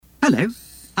Hello,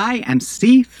 I am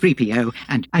C-3PO,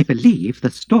 and I believe the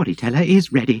storyteller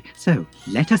is ready, so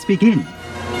let us begin.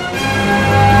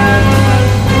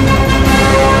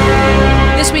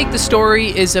 This week, the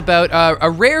story is about a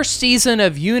rare season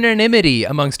of unanimity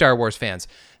among Star Wars fans.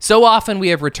 So often we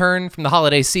have returned from the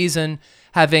holiday season,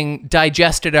 having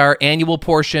digested our annual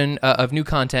portion of new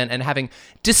content and having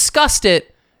discussed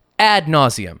it ad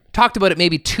nauseum, talked about it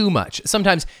maybe too much,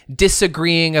 sometimes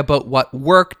disagreeing about what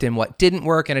worked and what didn't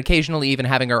work, and occasionally even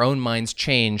having our own minds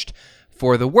changed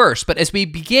for the worse. But as we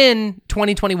begin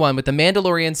 2021 with The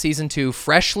Mandalorian Season 2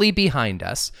 freshly behind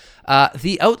us,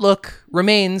 the outlook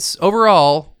remains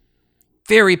overall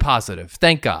very positive,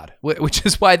 thank God, which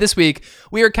is why this week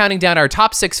we are counting down our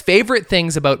top 6 favorite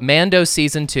things about Mando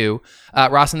Season 2.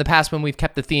 Ross, in the past when we've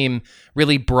kept the theme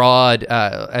really broad,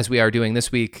 as we are doing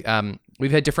this week,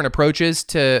 we've had different approaches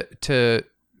to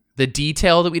the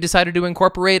detail that we decided to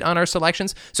incorporate on our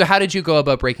selections. So how did you go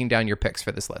about breaking down your picks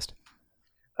for this list?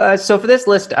 So for this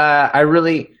list, I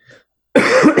really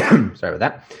sorry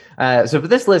about that. So for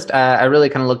this list, I really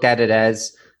kind of looked at it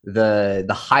as the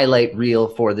highlight reel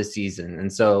for the season,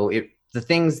 and so the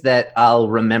things that I'll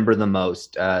remember the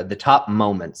most, the top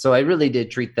moments. So I really did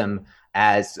treat them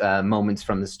as moments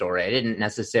from the story. I didn't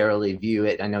necessarily view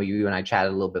it, I know you and I chatted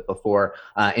a little bit before,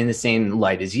 in the same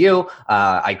light as you.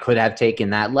 I could have taken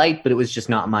that light, but it was just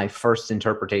not my first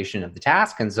interpretation of the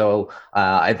task. And so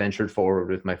I ventured forward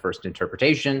with my first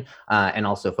interpretation, and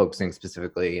also focusing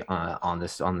specifically on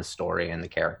the story and the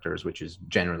characters, which is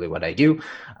generally what I do.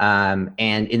 And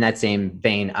in that same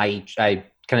vein, I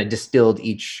kind of distilled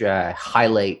each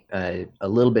highlight a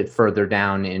little bit further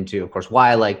down into, of course, why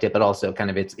I liked it, but also kind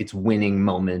of its winning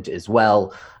moment as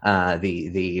well.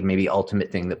 The maybe ultimate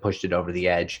thing that pushed it over the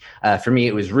edge. For me,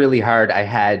 it was really hard. I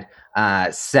had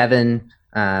 7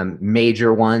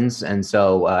 major ones, and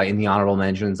so in the honorable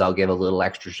mentions, I'll give a little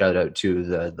extra shout out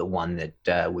to the one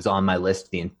that was on my list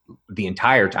the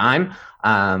entire time.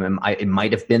 It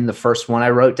might have been the first one I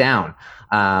wrote down,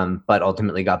 but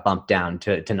ultimately got bumped down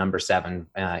to number 7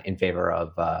 in favor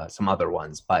of some other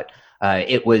ones. But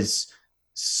it was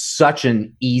such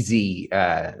an easy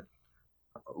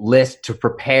list to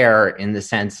prepare in the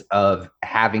sense of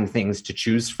having things to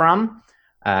choose from.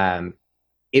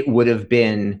 It would have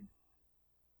been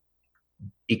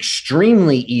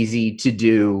extremely easy to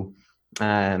do.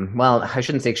 Well, I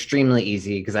shouldn't say extremely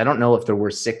easy, because I don't know if there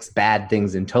were 6 bad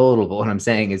things in total, but what I'm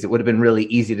saying is it would have been really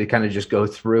easy to kind of just go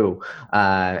through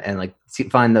and like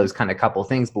find those kind of couple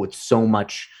things. But with so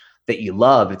much that you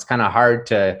love, it's kind of hard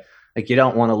to, like, you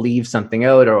don't want to leave something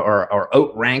out or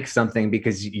outrank something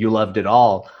because you loved it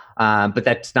all. But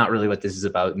that's not really what this is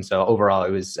about. And so overall, it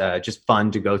was just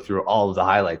fun to go through all of the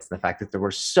highlights, and the fact that there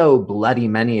were so bloody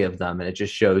many of them. And it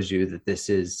just shows you that this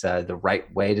is the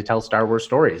right way to tell Star Wars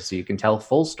stories, so you can tell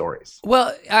full stories.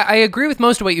 Well, I agree with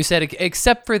most of what you said,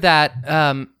 except for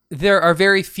that there are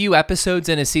very few episodes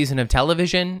in a season of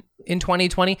television in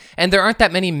 2020, and there aren't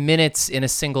that many minutes in a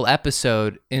single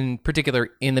episode, in particular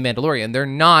in The Mandalorian. They're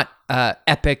not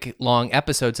epic long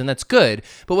episodes, and that's good.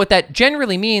 But what that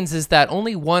generally means is that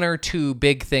only 1 or 2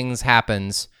 big things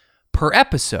happens per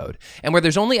episode. And where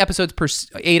there's only 8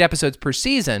 episodes per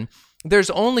season, there's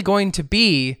only going to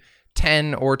be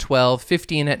 10 or 12,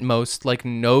 15 at most, like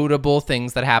notable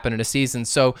things that happen in a season.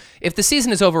 So if the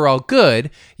season is overall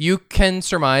good, you can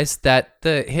surmise that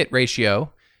the hit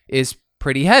ratio is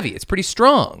pretty heavy. It's pretty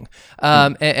strong.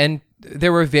 And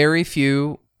there were very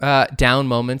few down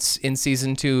moments in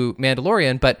Season 2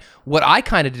 Mandalorian, but what I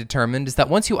kind of determined is that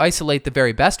once you isolate the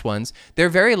very best ones, they're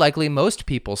very likely most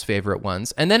people's favorite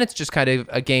ones. And then it's just kind of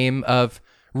a game of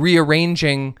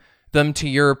rearranging them to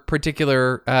your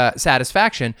particular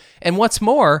satisfaction. And what's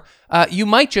more, you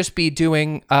might just be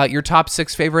doing your top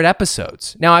 6 favorite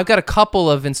episodes. Now, I've got a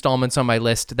couple of installments on my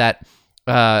list that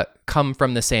come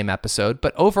from the same episode,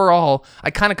 but overall, I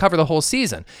kind of cover the whole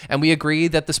season. And we agree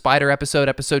that the Spider episode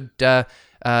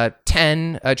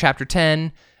 10, chapter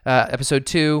 10, episode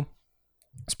 2,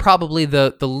 is probably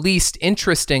the least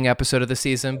interesting episode of the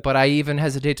season, but I even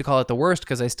hesitate to call it the worst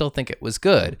because I still think it was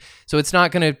good. So it's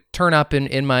not going to turn up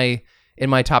in my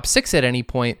top 6 at any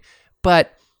point,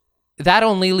 but that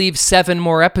only leaves 7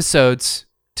 more episodes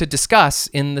to discuss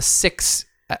in the 6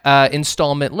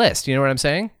 installment list. You know what I'm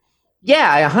saying?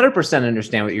 Yeah, I 100%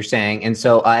 understand what you're saying. And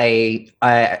so I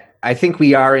think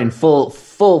we are in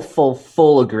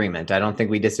full agreement. I don't think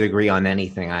we disagree on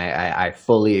anything. I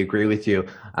fully agree with you.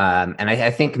 And I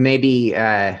think maybe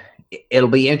it'll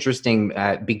be interesting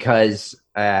because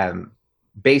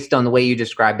based on the way you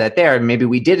described that there, maybe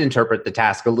we did interpret the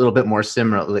task a little bit more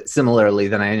similarly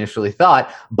than I initially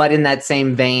thought. But in that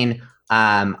same vein,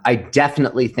 I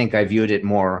definitely think I viewed it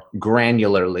more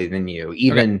granularly than you,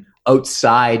 even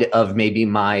outside of maybe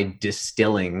my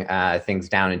distilling things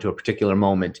down into a particular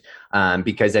moment.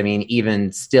 Because I mean,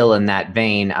 even still in that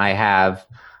vein, I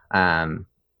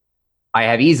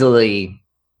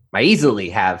easily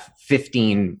have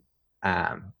 15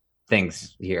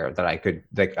 things here that I could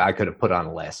have put on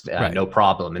a list, no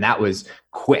problem. And that was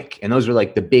quick. And those were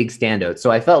like the big standouts.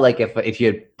 So I felt like if you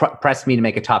had pressed me to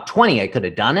make a top 20, I could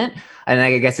have done it. And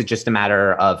I guess it's just a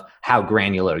matter of how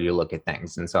granular you look at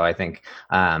things. And so I think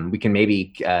we can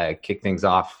maybe kick things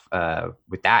off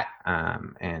with that.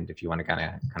 And if you want to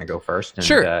kind of go first and,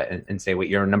 sure. And say what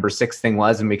your number 6 thing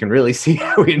was, and we can really see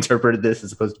how we interpreted this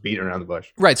as opposed to beating around the bush.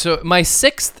 Right. So my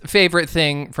 6th favorite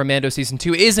thing from Mando season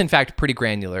 2 is in fact pretty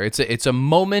granular. It's a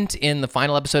moment in the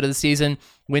final episode of the season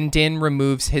when Din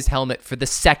removes his helmet for the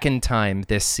 2nd time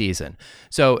this season.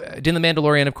 So Din the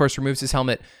Mandalorian, of course, removes his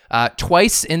helmet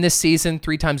twice in this season,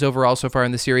 3 times overall so far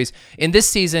in the series. In this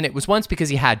season, it was once because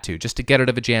he had to, just to get out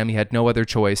of a jam. He had no other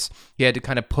choice. He had to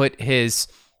kind of put his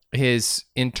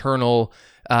internal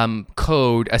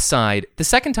code aside. The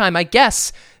 2nd time, I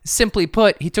guess, simply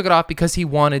put, he took it off because he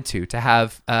wanted to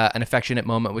have an affectionate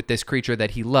moment with this creature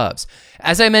that he loves.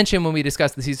 As I mentioned when we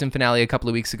discussed the season finale a couple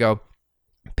of weeks ago,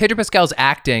 Pedro Pascal's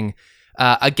acting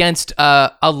against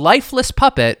a lifeless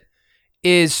puppet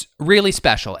is really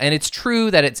special. And it's true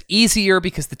that it's easier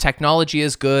because the technology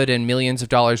is good and millions of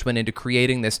dollars went into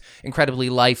creating this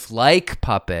incredibly lifelike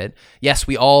puppet. Yes,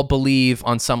 we all believe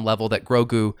on some level that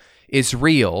Grogu is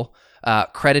real.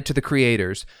 Credit to the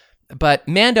creators. But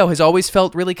Mando has always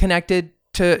felt really connected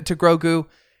to Grogu.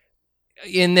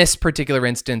 In this particular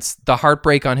instance, the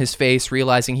heartbreak on his face,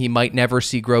 realizing he might never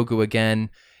see Grogu again,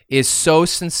 is so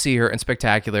sincere and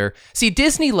spectacular. See,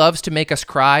 Disney loves to make us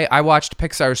cry. I watched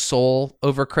Pixar's Soul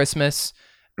over Christmas,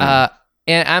 and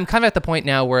I'm kind of at the point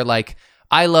now where, like,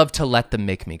 I love to let them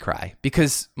make me cry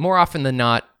because more often than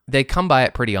not, they come by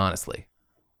it pretty honestly.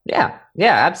 Yeah,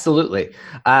 absolutely.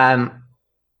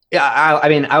 Yeah, I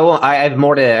mean, I have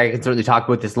more to. I can certainly talk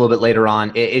about this a little bit later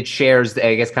on. It shares,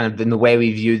 I guess, kind of in the way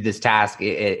we viewed this task.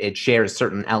 It shares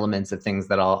certain elements of things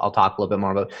that I'll talk a little bit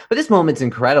more about. But this moment's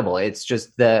incredible. It's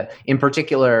just in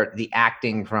particular, the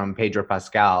acting from Pedro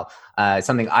Pascal.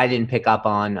 Something I didn't pick up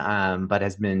on, but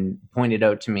has been pointed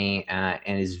out to me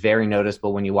and is very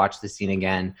noticeable when you watch the scene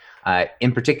again.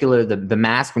 In particular, the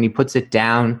mask, when he puts it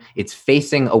down, it's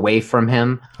facing away from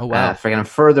him. Oh, wow. For kind of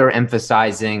further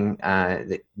emphasizing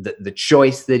the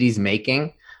choice that he's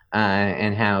making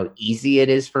and how easy it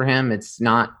is for him. It's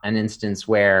not an instance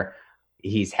where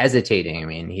he's hesitating. I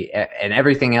mean, and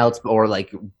everything else, or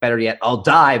like better yet, I'll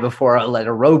die before I let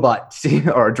a robot see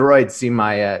or a droid see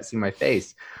my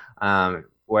face.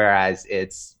 Whereas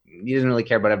he doesn't really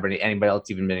care about anybody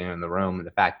else even being in the room. And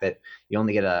the fact that you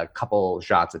only get a couple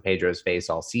shots of Pedro's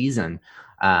face all season,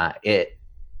 it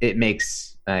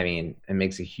makes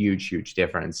a huge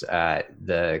difference.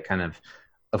 The kind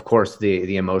of course,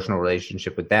 the emotional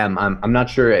relationship with them. I'm not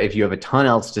sure if you have a ton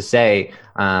else to say,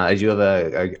 as you have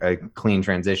a clean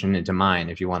transition into mine,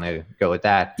 if you want to go with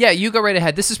that. Yeah, you go right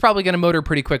ahead. This is probably going to motor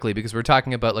pretty quickly because we're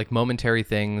talking about like momentary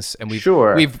things, and we've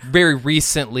very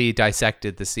recently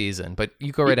dissected the season. But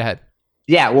you go right ahead.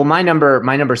 Yeah, well, my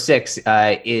number 6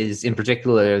 is in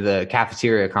particular the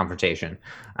cafeteria confrontation,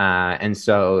 and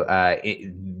so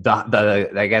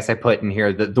I guess I put in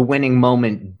here the winning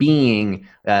moment being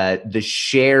the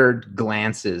shared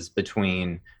glances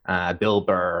between Bill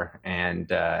Burr and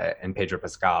Pedro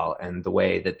Pascal, and the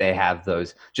way that they have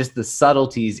those, just the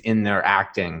subtleties in their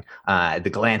acting, the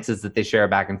glances that they share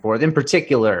back and forth. In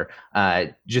particular,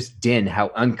 just Din,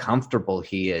 how uncomfortable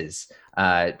he is.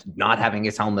 Not having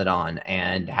his helmet on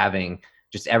and having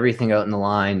just everything out in the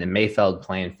line, and Mayfeld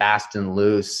playing fast and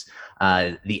loose.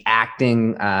 The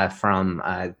acting from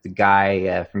the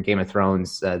guy from Game of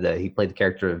Thrones, he played the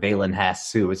character of Valen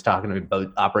Hess, who was talking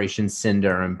about Operation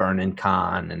Cinder and Burnin'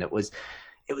 Khan, and it was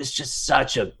just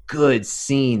such a good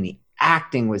scene. The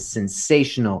acting was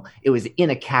sensational. It was in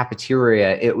a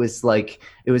cafeteria. It was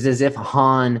as if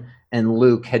Han and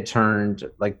Luke had turned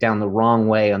like down the wrong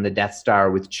way on the Death Star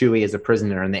with Chewie as a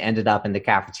prisoner, and they ended up in the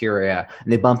cafeteria,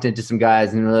 and they bumped into some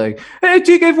guys, and they're like, "Hey,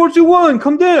 TK-421,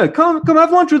 come down, come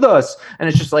have lunch with us." And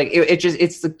it's just like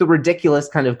it's like the ridiculous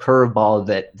kind of curveball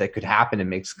that could happen. It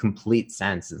makes complete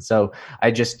sense. And so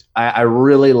I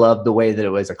really loved the way that it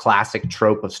was a classic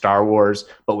trope of Star Wars,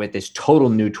 but with this total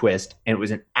new twist. And it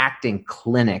was an acting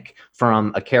clinic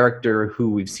from a character who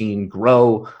we've seen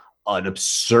grow an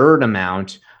absurd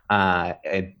amount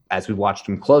as we watched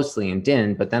him closely in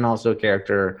Din, but then also a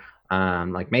character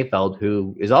like Mayfeld,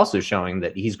 who is also showing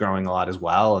that he's growing a lot as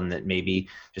well, and that maybe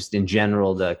just in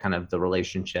general the kind of the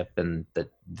relationship and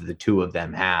the two of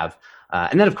them have.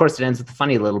 And then of course it ends with the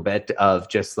funny little bit of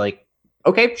just like,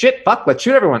 okay, shit, fuck, let's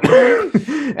shoot everyone.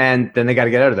 And then they got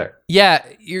to get out of there. Yeah,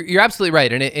 you're absolutely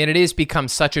right. And it is become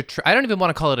such a, I don't even want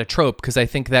to call it a trope, because I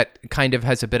think that kind of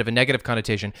has a bit of a negative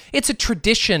connotation. It's a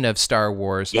tradition of Star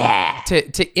Wars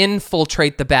to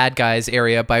infiltrate the bad guys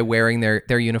area by wearing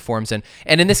their uniforms. And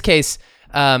in this case,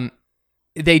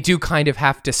 they do kind of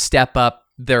have to step up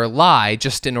their lie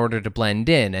just in order to blend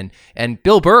in. And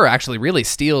Bill Burr actually really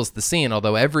steals the scene,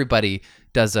 although everybody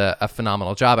does a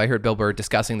phenomenal job. I heard Bill Burr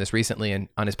discussing this recently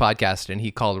on his podcast, and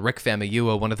he called Rick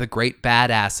Famuyiwa one of the great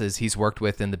badasses he's worked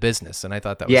with in the business. And I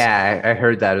thought that was... Yeah, I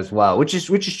heard that as well, which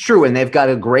is true. And they've got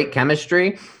a great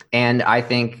chemistry. And I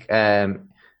think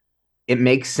it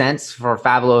makes sense for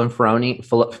Favreau and Filoni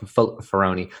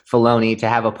to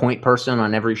have a point person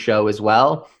on every show as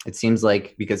well. It seems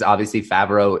like, because obviously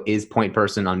Favreau is point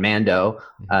person on Mando,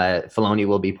 Filoni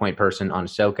will be point person on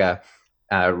Ahsoka.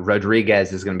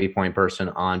 Rodriguez is going to be point person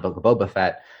on Book of Boba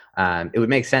Fett. It would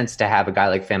make sense to have a guy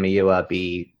like Famuyiwa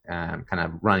be kind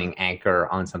of running anchor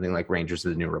on something like Rangers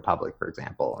of the New Republic, for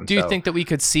example. And do you think that we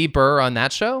could see Burr on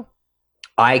that show?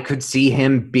 I could see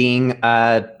him being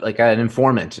like an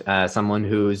informant, someone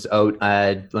who's out,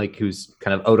 who's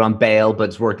kind of out on bail, but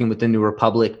is working with the New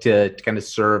Republic to kind of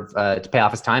serve, to pay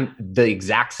off his time, the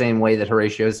exact same way that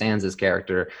Horatio Sands'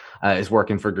 character is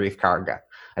working for Greef Karga.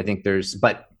 I think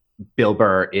but Bill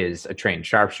Burr is a trained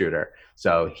sharpshooter,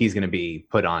 so he's going to be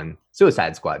put on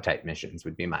Suicide Squad type missions,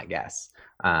 would be my guess.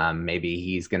 Maybe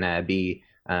he's going to be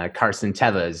Carson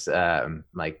Teva's,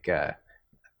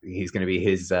 he's going to be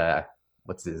his,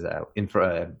 what's his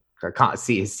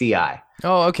his CI.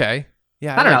 Oh, okay.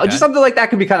 Yeah, I don't know. Just something like that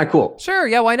could be kind of cool. Sure,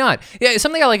 yeah, why not? Yeah,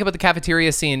 something I like about the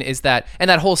cafeteria scene is that, and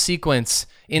that whole sequence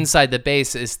inside the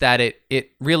base, is that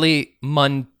it really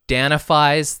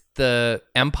mundanifies the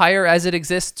Empire as it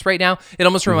exists right now. It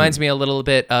almost reminds me a little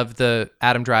bit of the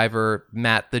Adam Driver,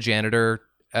 Matt the janitor,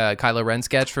 Kylo Ren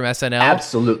sketch from SNL.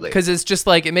 Absolutely. Because it's just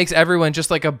like, it makes everyone just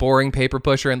like a boring paper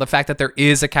pusher, and the fact that there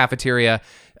is a cafeteria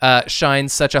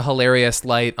shines such a hilarious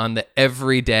light on the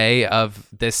everyday of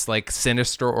this like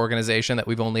sinister organization that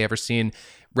we've only ever seen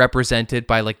represented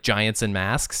by like giants in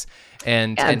masks.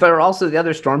 But also the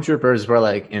other stormtroopers were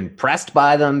like impressed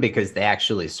by them because they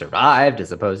actually survived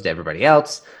as opposed to everybody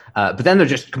else. But then they're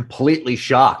just completely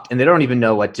shocked and they don't even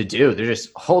know what to do. They're just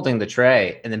holding the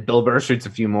tray, and then Bill Burr shoots a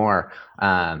few more.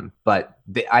 I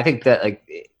think that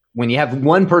like when you have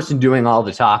one person doing all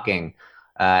the talking,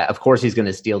 of course he's going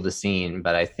to steal the scene.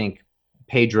 But I think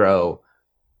Pedro,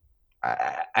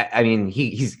 I mean,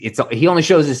 he only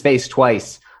shows his face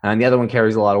twice. And the other one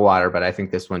carries a lot of water, but I think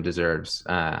this one deserves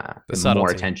more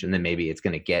attention than maybe it's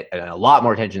going to get. A lot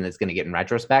more attention than it's going to get in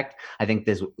retrospect. I think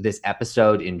this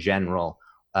episode in general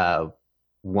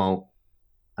won't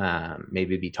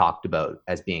maybe be talked about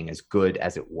as being as good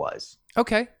as it was.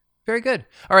 Okay, very good.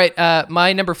 All right,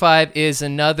 my number 5 is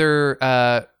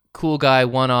another cool guy,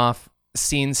 one-off,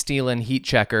 scene-stealing heat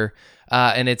checker,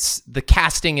 and it's the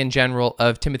casting in general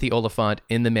of Timothy Olyphant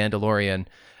in The Mandalorian.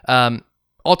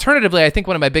 Alternatively, I think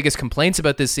one of my biggest complaints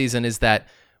about this season is that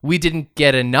we didn't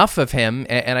get enough of him,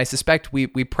 and I suspect we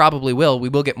probably will. We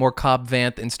will get more Cobb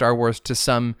Vanth in Star Wars to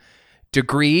some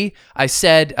degree. I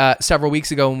said several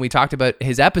weeks ago when we talked about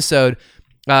his episode,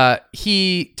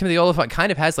 Timothy Olyphant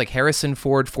kind of has like Harrison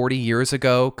Ford 40 years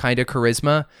ago kind of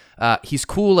charisma. He's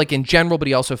cool like in general, but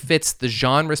he also fits the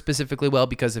genre specifically well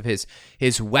because of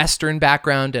his Western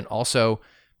background, and also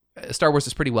Star Wars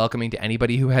is pretty welcoming to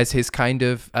anybody who has his kind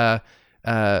of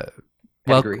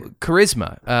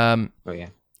charisma. And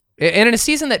in a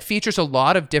season that features a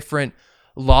lot of different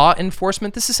law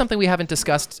enforcement, this is something we haven't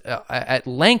discussed at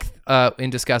length in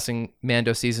discussing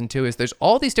Mando season 2, is there's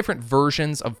all these different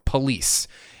versions of police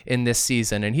in this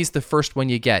season, and he's the first one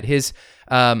you get. His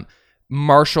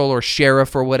marshal or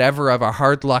sheriff or whatever of a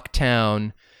hard luck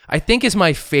town, I think, is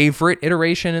my favorite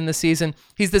iteration in the season.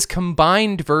 He's this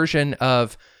combined version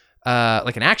of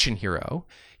like an action hero.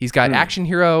 He's got action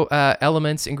hero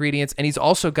elements, ingredients, and he's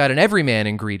also got an everyman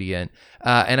ingredient.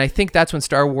 And I think that's when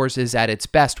Star Wars is at its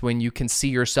best, when you can see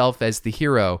yourself as the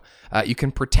hero. You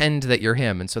can pretend that you're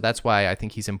him. And so that's why I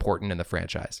think he's important in the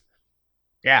franchise.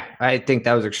 Yeah, I think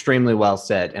that was extremely well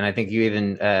said. And I think you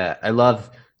even, I love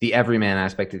the everyman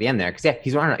aspect at the end there. Because, yeah,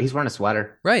 he's wearing a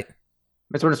sweater. Right.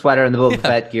 He's wearing a sweater, and the Boba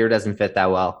Fett gear doesn't fit that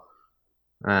well.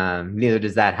 Neither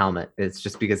does that helmet. It's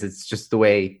just because it's just the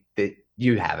way that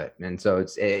you have it. And so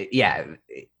it's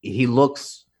he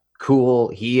looks cool.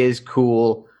 He is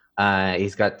cool.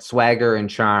 He's got swagger and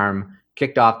charm,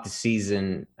 kicked off the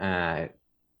season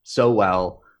so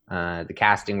well. The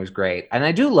casting was great, and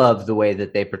I do love the way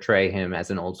that they portray him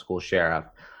as an old school sheriff.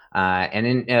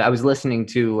 I was listening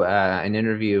to an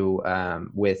interview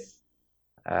with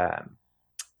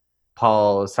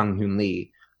Paul Sang-Hoon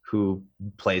Lee, who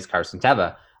plays Carson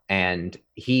Teva, and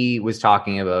he was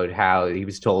talking about how he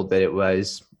was told that it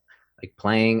was like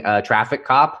playing a traffic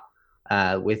cop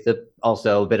with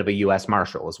also a bit of a U.S.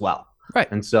 Marshal as well. Right.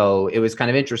 And so it was kind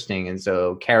of interesting. And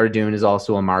so Cara Dune is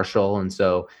also a Marshal. And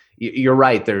so you're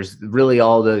right. There's really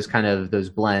all those kind of those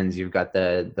blends. You've got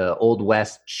the Old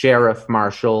West Sheriff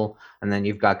Marshal, and then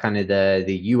you've got kind of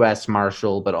the U.S.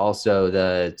 Marshal, but also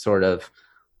the sort of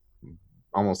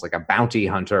almost like a bounty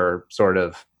hunter sort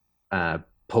of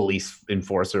police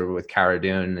enforcer with Cara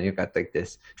Dune. And you've got like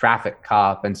this traffic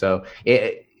cop. And so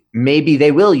maybe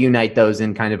they will unite those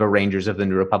in kind of a Rangers of the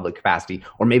New Republic capacity,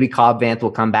 or maybe Cobb Vanth will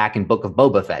come back in Book of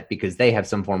Boba Fett because they have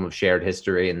some form of shared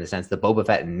history in the sense that Boba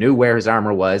Fett knew where his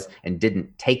armor was and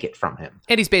didn't take it from him.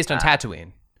 And he's based on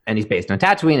Tatooine. And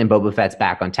Boba Fett's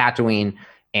back on Tatooine.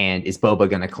 And is Boba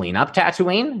going to clean up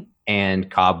Tatooine and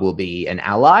Cobb will be an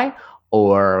ally?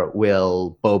 Or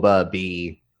will Boba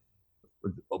be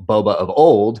Boba of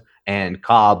old and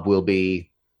Cobb will be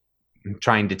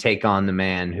trying to take on the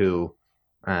man who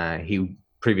he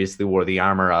previously wore the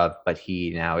armor of, but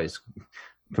he now is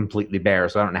completely bare.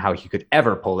 So I don't know how he could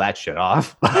ever pull that shit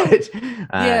off, but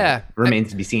remains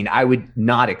to be seen. I would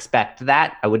not expect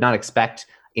that. I would not expect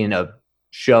in a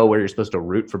show where you're supposed to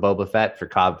root for Boba Fett for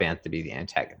Cobb Vanth to be the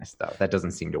antagonist, though. That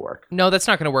doesn't seem to work. No, that's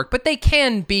not going to work, but they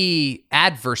can be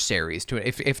adversaries to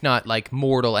it. If not like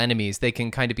mortal enemies, they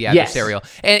can kind of be adversarial.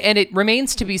 Yes. And it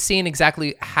remains to be seen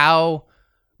exactly how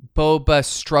Boba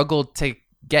struggled to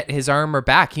get his armor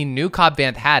back. He knew Cobb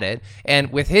Vanth had it,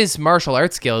 and with his martial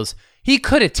arts skills, he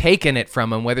could have taken it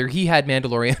from him, whether he had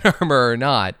Mandalorian armor or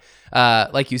not.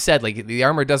 Like you said, like the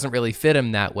armor doesn't really fit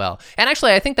him that well. And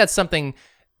actually, I think that's something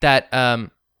that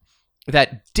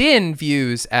that Din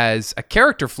views as a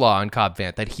character flaw in Cobb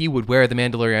Vanth, that he would wear the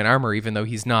Mandalorian armor even though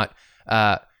he's not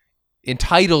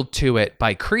entitled to it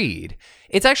by creed.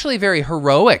 It's actually very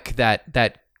heroic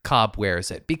that Cobb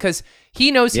wears it because he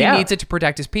knows he needs it to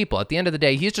protect his people. At the end of the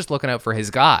day, he's just looking out for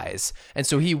his guys. And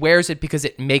so he wears it because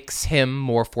it makes him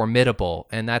more formidable,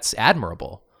 and that's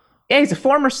admirable. Yeah, he's a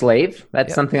former slave.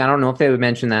 That's something, I don't know if they would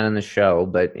mention that in the show,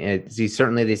 but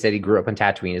they said he grew up on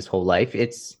Tatooine his whole life.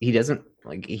 He's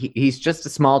just a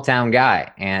small town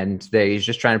guy, and he's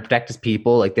just trying to protect his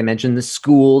people. Like they mentioned the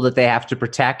school that they have to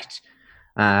protect,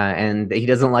 and he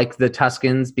doesn't like the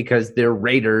Tuskens because they're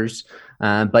raiders.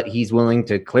 But he's willing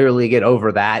to clearly get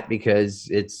over that because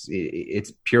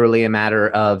it's purely a matter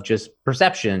of just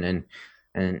perception,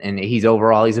 and he's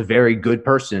a very good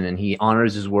person, and he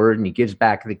honors his word and he gives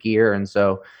back the gear. And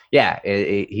so,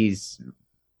 he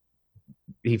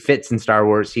fits in Star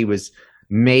Wars. He was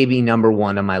maybe number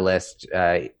one on my list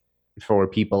for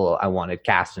people I wanted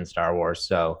cast in Star Wars.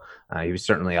 So he was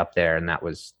certainly up there, and that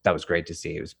was great to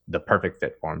see. It was the perfect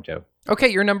fit for him too. Okay,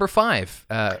 your number 5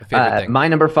 favorite thing. My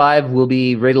number 5 will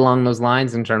be right along those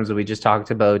lines in terms of, we just talked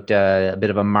about a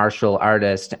bit of a martial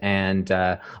artist and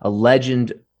a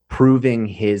legend proving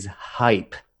the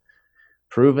hype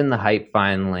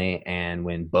finally. And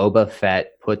when Boba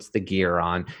Fett puts the gear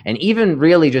on, and even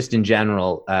really just in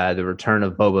general, the return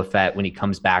of Boba Fett when he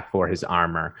comes back for his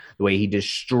armor, the way he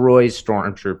destroys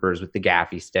stormtroopers with the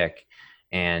gaffy stick,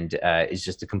 and is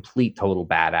just a complete total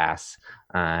badass.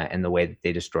 And the way that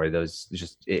they destroy those,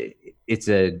 it's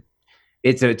a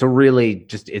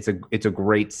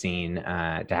great scene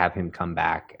to have him come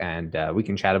back, and we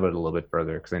can chat about it a little bit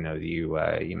further because I know that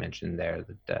you mentioned there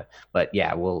that,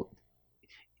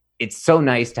 it's so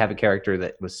nice to have a character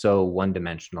that was so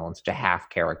one-dimensional and such a half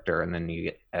character, and then you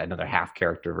get another half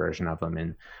character version of him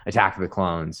in Attack of the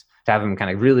Clones, to have him kind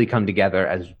of really come together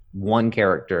as one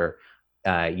character,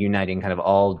 uniting kind of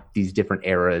all these different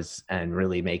eras and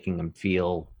really making them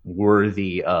feel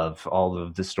worthy of all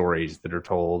of the stories that are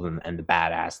told, and the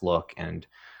badass look and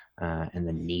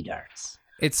the neat arts.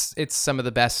 It's some of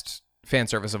the best fan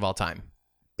service of all time.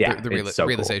 Yeah, the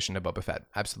realization of Boba Fett.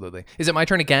 Absolutely. Is it my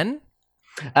turn again?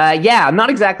 I'm not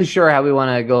exactly sure how we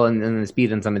want to go in the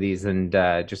speed on some of these, and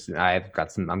I'm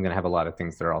going to have a lot of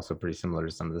things that are also pretty similar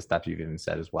to some of the stuff you've even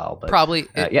said as well. But probably,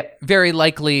 very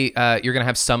likely, you're going to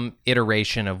have some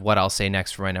iteration of what I'll say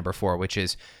next for my number 4, which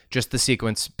is just the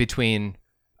sequence between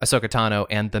Ahsoka Tano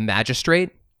and the Magistrate.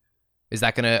 Is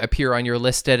that going to appear on your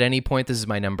list at any point? This is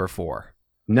my number 4.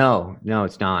 No,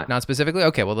 it's not. Not specifically?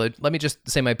 Okay, well, let me just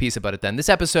say my piece about it then. This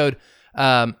episode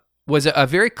was a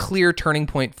very clear turning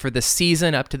point for the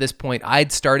season. Up to this point,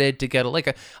 I'd started to get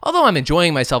although I'm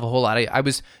enjoying myself a whole lot, I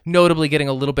was notably getting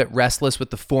a little bit restless with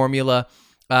the formula.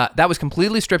 That was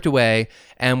completely stripped away,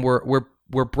 and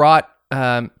we're brought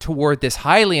toward this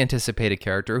highly anticipated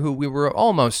character who we were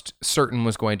almost certain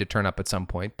was going to turn up at some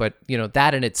point. But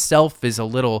that in itself is a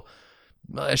little,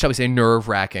 shall we say,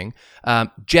 nerve-wracking.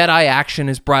 Jedi action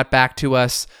is brought back to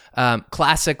us.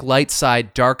 Classic light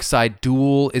side, dark side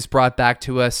duel is brought back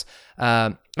to us.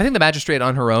 I think the Magistrate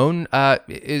on her own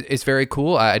is very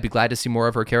cool. I'd be glad to see more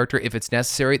of her character if it's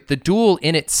necessary. The duel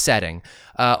in its setting,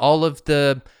 all of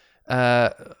the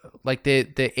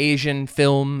the Asian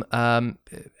film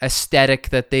aesthetic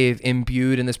that they've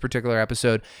imbued in this particular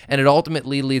episode, and it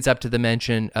ultimately leads up to the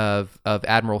mention of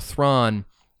Admiral Thrawn,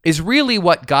 is really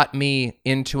what got me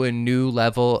into a new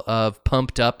level of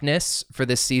pumped upness for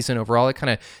this season overall. It kind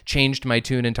of changed my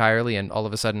tune entirely, and all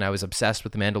of a sudden I was obsessed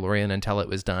with The Mandalorian until it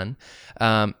was done.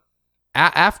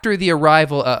 After the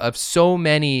arrival of so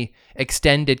many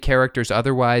extended characters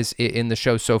otherwise in the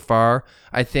show so far,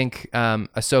 I think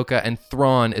Ahsoka and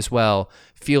Thrawn as well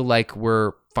feel like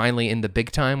we're finally in the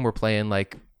big time. We're playing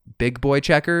like big boy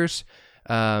checkers.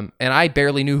 And I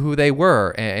barely knew who they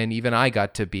were, and even I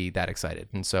got to be that excited.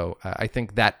 And so I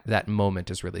think that moment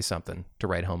is really something to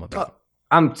write home about.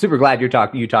 I'm super glad you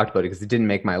talked about it, because it didn't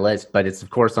make my list, but it's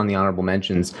of course on the honorable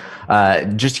mentions.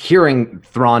 Just hearing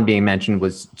Thrawn being mentioned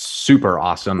was super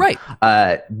awesome. Right.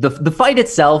 The fight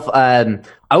itself, I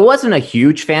wasn't a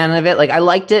huge fan of it. Like, I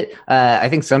liked it. I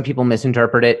think some people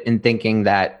misinterpret it in thinking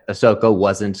that Ahsoka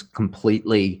wasn't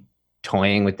completely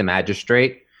toying with the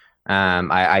Magistrate.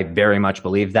 I very much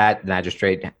believe that. The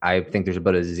Magistrate, I think there's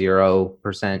about a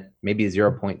 0%, maybe a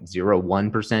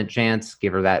 0.01% chance,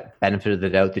 give her that benefit of the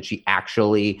doubt, that she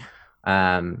actually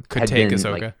could take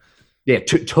Ahsoka.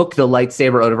 Took the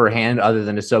lightsaber out of her hand, other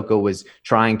than Ahsoka was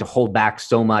trying to hold back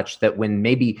so much that when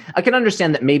maybe, I can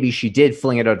understand that maybe she did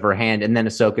fling it out of her hand, and then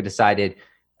Ahsoka decided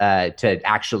to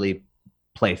actually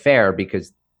play fair,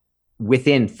 because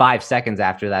within 5 seconds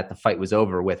after that, the fight was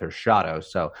over with her Shadow.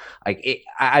 So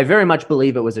I very much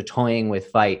believe it was a toying with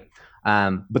fight.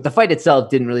 But the fight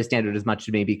itself didn't really stand out as much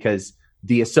to me, because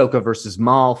the Ahsoka versus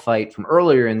Maul fight from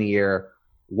earlier in the year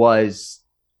was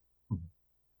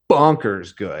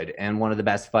bonkers good, and one of the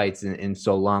best fights in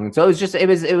so long. And so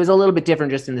it was a little bit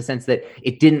different, just in the sense that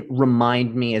it didn't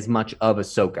remind me as much of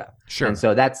Ahsoka. Sure. And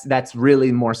so that's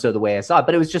really more so the way I saw it.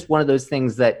 But it was just one of those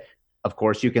things that, of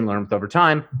course, you can learn with over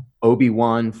time.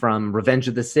 Obi-Wan from Revenge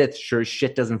of the Sith sure as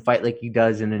shit doesn't fight like he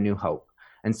does in A New Hope.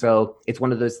 And so it's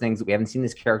one of those things that we haven't seen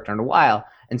this character in a while.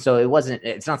 And so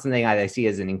it's not something I see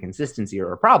as an inconsistency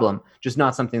or a problem, just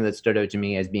not something that stood out to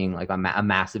me as being like a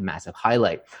massive, massive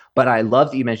highlight. But I love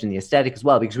that you mentioned the aesthetic as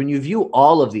well, because when you view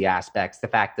all of the aspects, the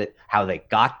fact that how they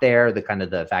got there,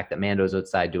 the fact that Mando's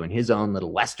outside doing his own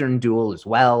little Western duel as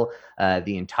well,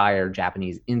 the entire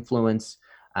Japanese influence,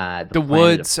 the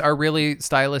woods are really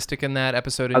stylistic in that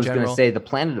episode in general. I was going to say the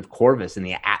planet of Corvus and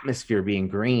the atmosphere being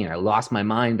green. I lost my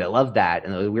mind. I love that.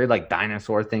 And the weird like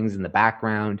dinosaur things in the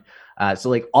background. So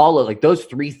like all of like those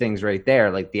three things right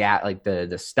there, like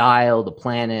the style, the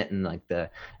planet, and like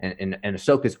and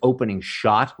Ahsoka's opening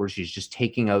shot where she's just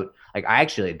taking out, like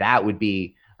that would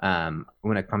be,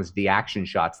 when it comes to the action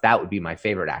shots, that would be my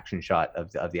favorite action shot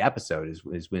of the episode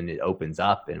is when it opens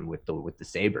up and with the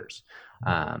sabers.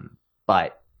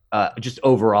 But just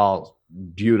overall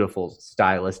beautiful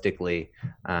stylistically,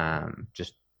 and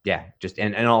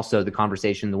also the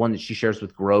conversation, the one that she shares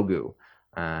with Grogu,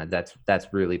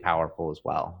 that's really powerful as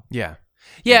well. Yeah,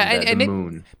 and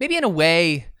moon. Maybe in a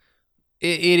way,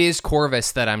 it is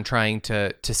Corvus that I'm trying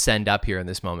to send up here in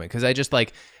this moment, because I just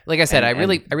like I said, I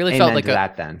really felt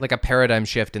like a paradigm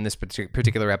shift in this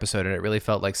particular episode, and it really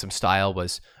felt like some style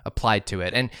was applied to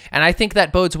it, and I think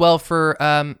that bodes well for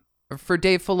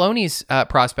Dave Filoni's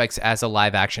prospects as a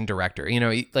live action director.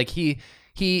 Like he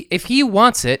if he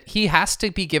wants it, he has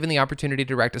to be given the opportunity to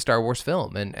direct a Star Wars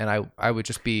film, and I would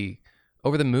just be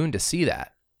over the moon to see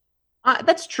that.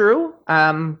 That's true.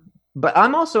 But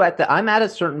I'm also at a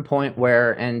certain point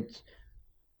where, and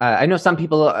I know some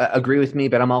people agree with me,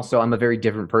 but I'm a very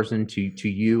different person to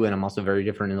you, and I'm also very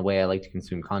different in the way I like to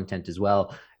consume content as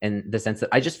well, in the sense that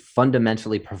I just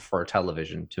fundamentally prefer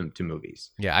television to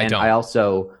movies. Yeah, I don't. I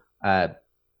also I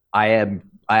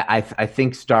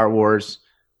think Star Wars,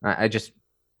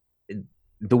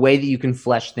 the way that you can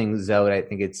flesh things out, I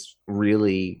think it's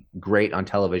really great on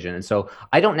television. And so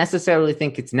I don't necessarily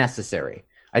think it's necessary.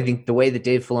 I think the way that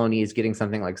Dave Filoni is getting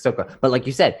something like Ahsoka, but like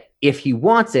you said, if he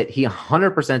wants it, he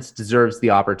 100% deserves the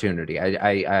opportunity.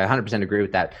 I 100% agree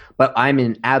with that. But I'm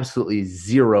in absolutely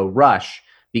zero rush,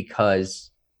 because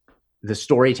the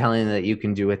storytelling that you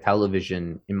can do with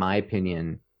television, in my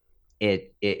opinion,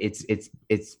 it's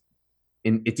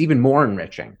even more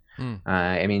enriching.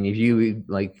 I mean, if you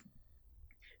like,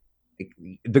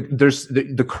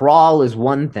 the crawl is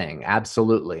one thing,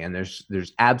 absolutely, and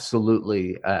there's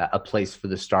absolutely a place for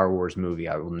the Star Wars movie.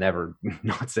 I will never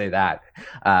not say that,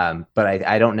 but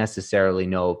I don't necessarily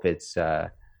know if it's.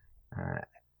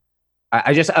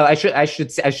 I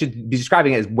should be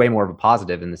describing it as way more of a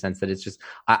positive, in the sense that it's just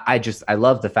I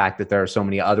love the fact that there are so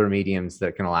many other mediums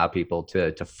that can allow people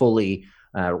to fully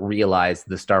realize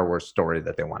the Star Wars story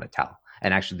that they want to tell.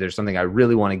 And actually, there's something I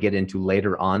really want to get into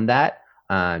later on that.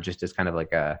 Just as kind of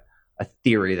like a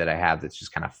theory that I have that's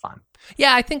just kind of fun.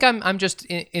 Yeah, I think I'm just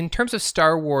in terms of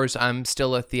Star Wars, I'm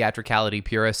still a theatricality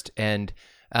purist, and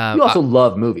you also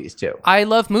love movies too. I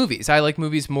love movies. I like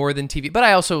movies more than TV, but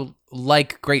I also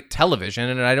like great television,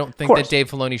 and I don't think that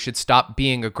Dave Filoni should stop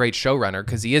being a great showrunner,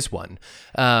 because he is one.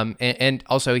 And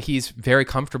also he's very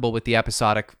comfortable with the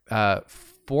episodic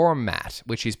format,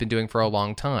 which he's been doing for a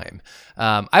long time.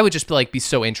 I would just be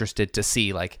so interested to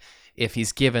see if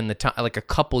he's given the time, like a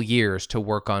couple years to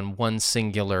work on one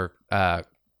singular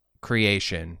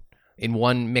creation in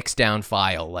one mixed down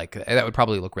file, that would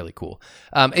probably look really cool.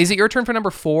 Is it your turn for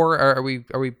number 4? Or are we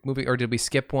moving, or did we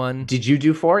skip one? Did you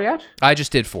do 4 yet? I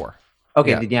just did 4.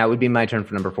 Okay, yeah, it would be my turn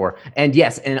for number 4. And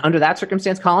yes, and under that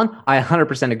circumstance, Colin, I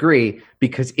 100% agree,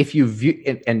 because if you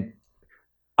view, and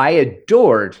I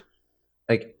adored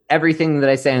everything that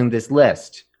I say on this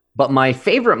list, but my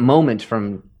favorite moment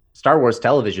from Star Wars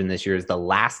television this year is the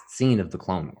last scene of the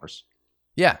Clone Wars.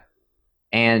 Yeah.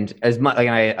 And as much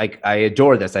I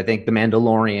adore this. I think The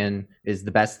Mandalorian is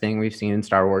the best thing we've seen in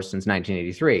Star Wars since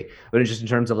 1983. But just in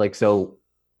terms of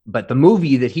but the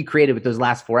movie that he created with those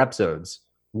last 4 episodes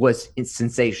was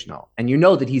sensational. And you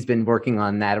know that he's been working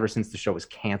on that ever since the show was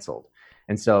canceled.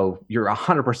 And so you're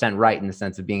 100% right in the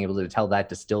sense of being able to tell that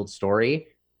distilled story.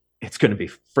 It's going to be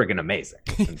friggin' amazing.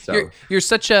 And so you're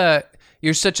such a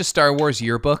Star Wars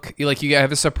yearbook. You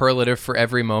have a superlative for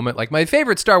every moment. My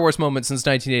favorite Star Wars moment since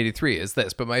 1983 is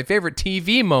this, but my favorite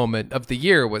TV moment of the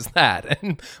year was that.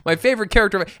 And my favorite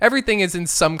character, everything is in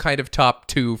some kind of top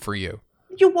 2 for you.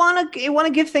 You want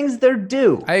to give things their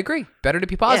due. I agree. Better to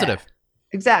be positive.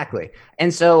 Yeah, exactly.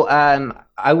 And so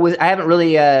we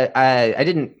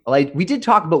did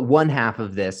talk about one half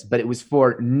of this, but it was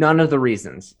for none of the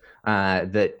reasons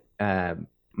that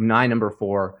my number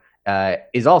 4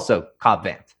 is also Cobb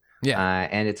Vanth. Yeah.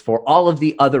 And it's for all of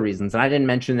the other reasons. And I didn't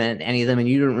mention any of them, and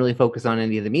you didn't really focus on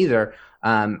any of them either,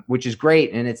 which is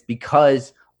great. And it's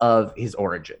because of his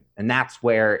origin. And that's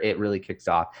where it really kicks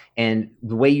off. And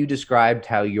the way you described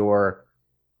how your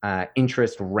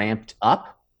interest ramped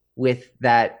up with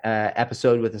that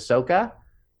episode with Ahsoka,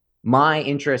 my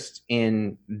interest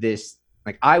in this,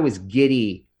 I was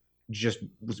giddy, just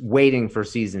was waiting for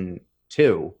season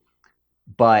 2,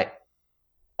 but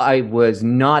I was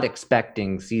not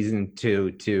expecting season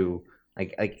 2 to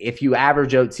if you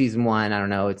average out season 1, I don't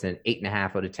know, it's an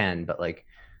 8.5 out of 10, but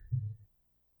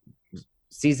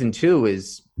season 2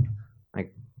 is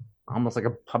almost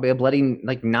probably a bloody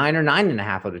 9 or 9.5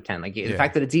 out of 10. The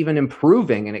fact that it's even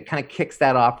improving, and it kind of kicks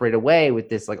that off right away with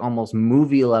this almost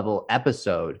movie level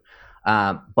episode,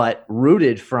 but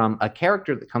rooted from a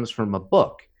character that comes from a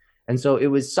book. And so it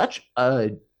was such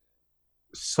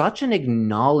an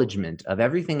acknowledgement of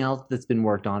everything else that's been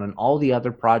worked on and all the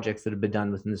other projects that have been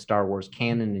done within the Star Wars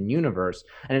canon and universe,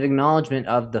 and an acknowledgement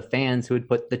of the fans who had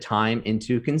put the time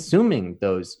into consuming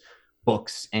those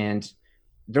books. And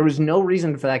there was no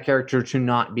reason for that character to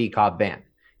not be Cobb Vanth.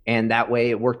 And that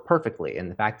way it worked perfectly.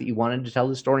 And the fact that you wanted to tell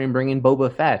the story and bring in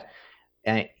Boba Fett,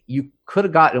 you could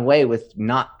have gotten away with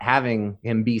not having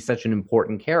him be such an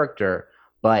important character,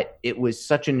 but it was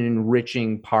such an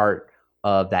enriching part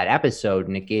of that episode,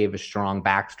 and it gave a strong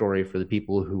backstory for the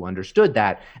people who understood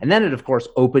that. And then it, of course,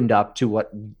 opened up to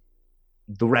what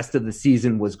the rest of the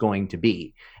season was going to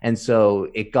be. And so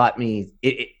it got me,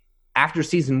 after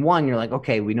season 1, you're like,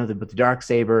 okay, we know about the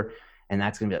Darksaber, and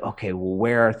that's going to be, okay, well,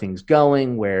 where are things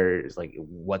going? Where's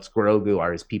what's Grogu?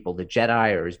 Are his people the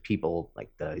Jedi, or his people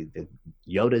the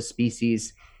Yoda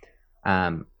species?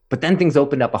 But then things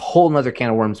opened up a whole nother can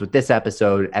of worms with this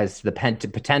episode as to the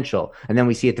potential. And then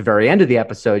we see at the very end of the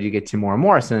episode, you get Temuera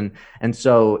Morrison. And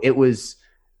so it was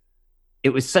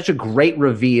such a great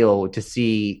reveal to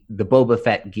see the Boba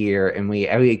Fett gear. And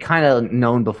we kind of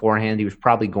known beforehand he was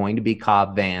probably going to be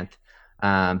Cobb Vanth.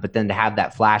 But then to have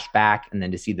that flashback and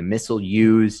then to see the missile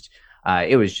used,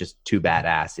 it was just too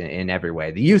badass in every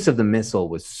way. The use of the missile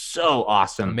was so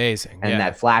awesome. Amazing. And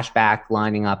that flashback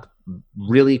lining up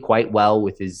really quite well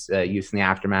with his use in the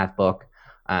Aftermath book.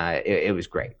 It was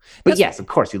great. But yes, of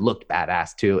course, he looked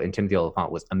badass too, and Timothy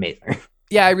Olyphant was amazing.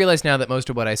 Yeah, I realize now that most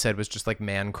of what I said was just like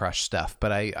man crush stuff,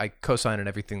 but I co-sign on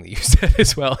everything that you said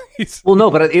as well. Well,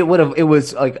 no, but it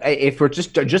was like, if we're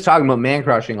just talking about man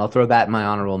crushing, I'll throw that in my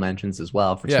honorable mentions as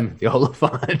well for Timothy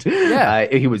Olyphant. Yeah,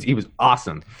 he was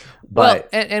awesome. But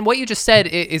and what you just said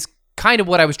is kind of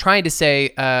what I was trying to say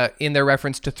in their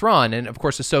reference to Thrawn and of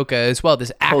course Ahsoka as well.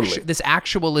 This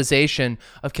actualization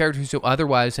of characters who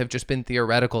otherwise have just been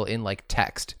theoretical in like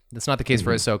text. That's not the case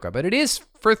for Ahsoka, but it is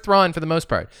for Thrawn for the most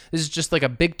part. This is just like a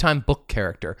big time book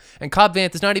character, and Cobb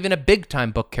Vanth is not even a big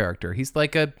time book character. He's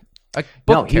like a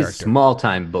book character. He's small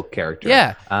time book character.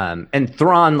 Yeah, and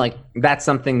Thrawn, like, that's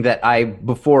something that I,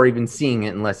 before even seeing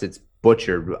it, unless it's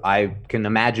butchered, I can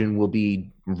imagine will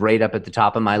be right up at the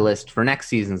top of my list for next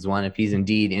season's one, if he's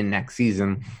indeed in next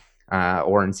season,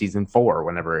 or in season 4,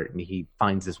 whenever he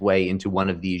finds his way into one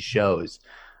of these shows.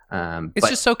 It's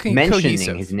just so mentioning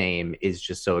cohesive. his name is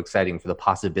just so exciting for the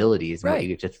possibilities and what you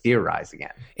get to theorize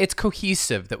again. It's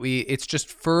cohesive it's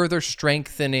just further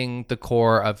strengthening the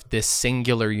core of this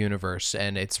singular universe,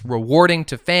 and it's rewarding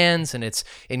to fans, and it's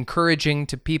encouraging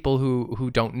to people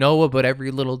who don't know about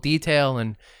every little detail.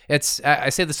 And I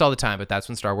say this all the time, but that's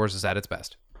when Star Wars is at its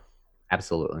best.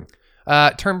 Absolutely.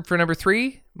 Turn for number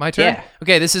 3. My turn. Yeah.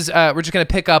 Okay. This is we're just gonna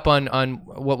pick up on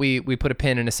what we put a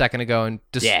pin in a second ago and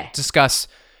discuss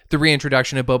the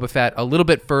reintroduction of Boba Fett a little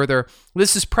bit further.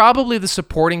 This is probably the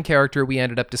supporting character we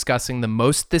ended up discussing the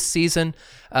most this season.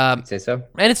 I'd say so.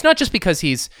 And it's not just because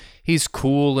he's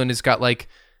cool and has got like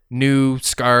new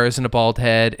scars and a bald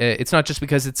head. It's not just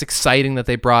because it's exciting that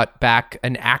they brought back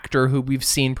an actor who we've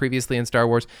seen previously in Star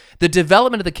Wars. The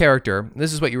development of the character,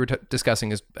 this is what you were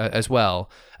discussing as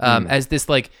well, as this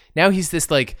like, now he's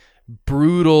this like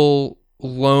brutal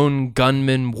lone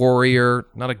gunman warrior,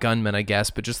 not a gunman, I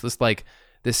guess, but just this like,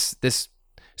 this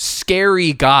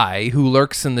scary guy who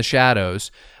lurks in the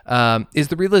shadows, is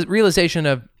the realization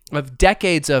of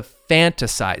decades of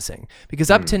fantasizing. Because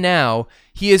up to now,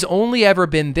 he has only ever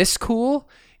been this cool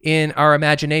in our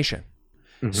imagination.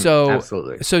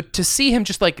 Absolutely. So to see him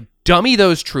just like dummy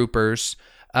those troopers,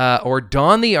 or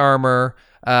don the armor,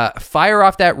 fire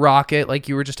off that rocket like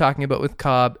you were just talking about with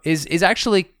Cobb, is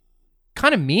actually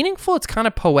kind of meaningful. It's kind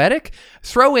of poetic.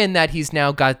 Throw in that he's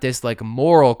now got this like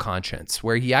moral conscience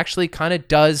where he actually kind of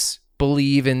does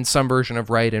believe in some version of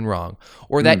right and wrong,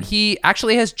 or that he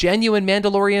actually has genuine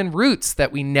Mandalorian roots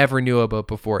that we never knew about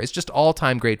before. It's just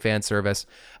all-time great fan service.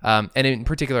 And in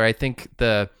particular, I think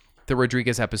the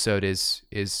Rodriguez episode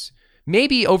is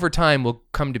maybe over time will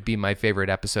come to be my favorite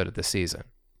episode of the season.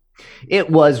 It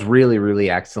was really, really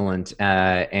excellent.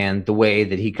 And the way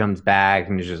that he comes back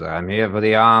and he's just, I'm here for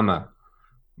the armor.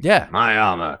 Yeah, my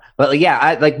armor. But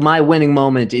yeah, my winning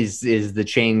moment is the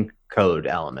chain code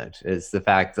element. It's the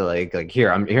fact that like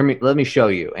let me show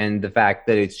you, and the fact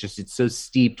that it's so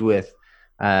steeped with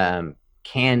canon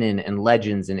and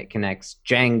legends, and it connects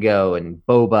Jango and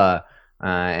Boba,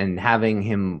 and having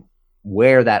him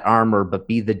wear that armor but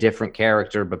be the different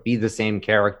character, but be the same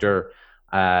character.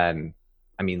 I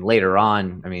mean, later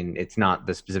on, it's not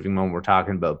the specific moment we're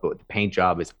talking about, but the paint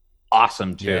job is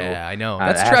awesome too. Yeah, I know.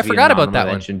 That's true. I forgot about that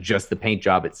one. Just the paint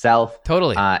job itself.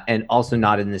 Totally. And also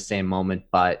not in the same moment,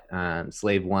 but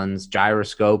Slave One's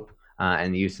gyroscope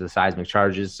and the use of the seismic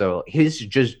charges. So his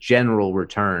just general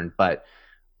return, but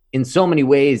in so many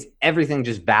ways, everything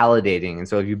just validating. And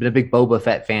so if you've been a big Boba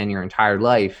Fett fan your entire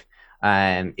life,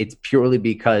 it's purely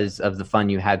because of the fun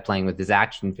you had playing with this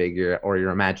action figure or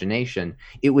your imagination.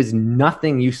 It was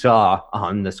nothing you saw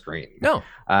on the screen. No.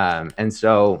 And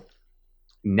so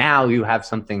now you have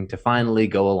something to finally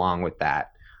go along with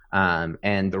that.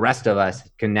 And the rest of us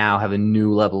can now have a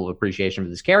new level of appreciation for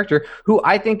this character, who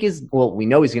I think we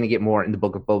know he's going to get more in the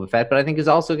Book of Boba Fett, but I think is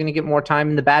also going to get more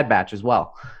time in the Bad Batch as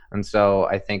well. And so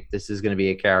I think this is going to be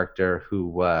a character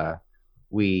who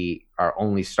we are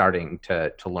only starting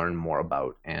to learn more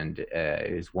about, and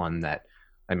is one that,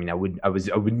 I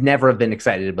would never have been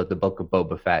excited about the Book of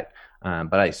Boba Fett,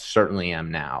 but I certainly am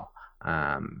now.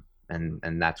 And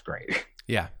that's great.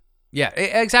 Yeah,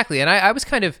 exactly. And I was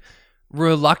kind of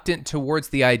reluctant towards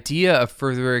the idea of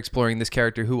further exploring this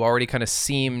character who already kind of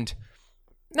seemed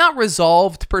not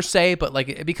resolved per se, but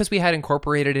like because we had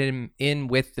incorporated him in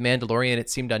with The Mandalorian, it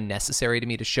seemed unnecessary to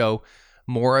me to show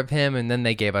more of him. And then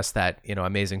they gave us that,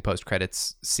 amazing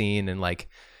post-credits scene, and like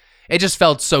it just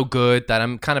felt so good that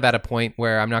I'm kind of at a point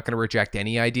where I'm not going to reject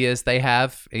any ideas they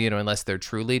have, unless they're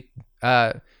truly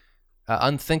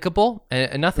unthinkable,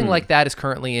 and nothing like that is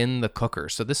currently in the cooker.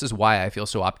 So this is why I feel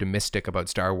so optimistic about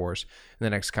Star Wars in the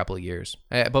next couple of years.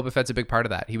 Boba Fett's a big part of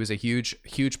that. He was a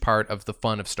huge part of the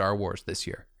fun of Star Wars this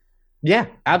year. Yeah,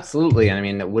 absolutely. I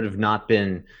mean, it would have not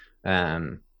been. I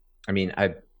mean,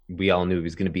 we all knew he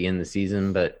was going to be in the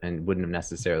season, but and wouldn't have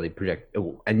necessarily predict.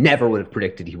 I never would have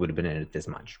predicted he would have been in it this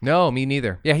much. No, me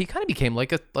neither. Yeah, he kind of became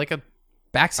like a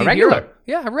backseat regular hero.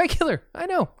 Yeah, a regular. I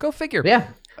know. Go figure. Yeah.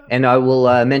 And I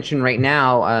will mention right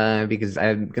now, because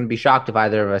I'm going to be shocked if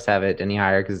either of us have it any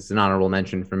higher, because it's an honorable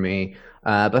mention for me.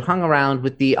 But hung around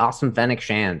with the awesome Fennec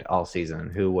Shand all season,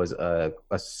 who was a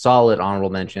solid honorable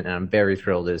mention, and I'm very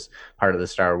thrilled as part of the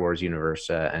Star Wars universe,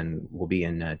 and will be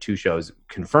in 2 shows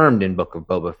confirmed in Book of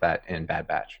Boba Fett and Bad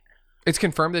Batch. It's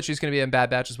confirmed that she's going to be in Bad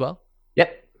Batch as well?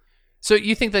 Yep. So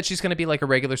you think that she's going to be like a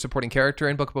regular supporting character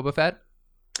in Book of Boba Fett?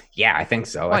 Yeah, I think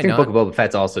so. Why I think not? Book of Boba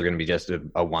Fett's also going to be just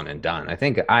a one and done. I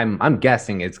think I'm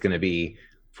guessing it's going to be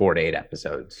 4 to 8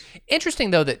 episodes.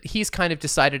 Interesting though that he's kind of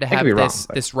decided to I could have be this wrong,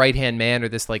 but- this right hand man or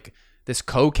this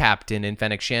co-captain in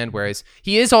Fennec Shand, whereas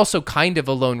he is also kind of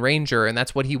a Lone Ranger, and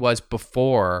that's what he was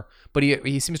before. But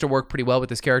he seems to work pretty well with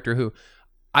this character who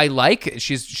I like.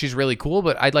 She's really cool,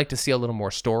 but I'd like to see a little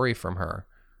more story from her.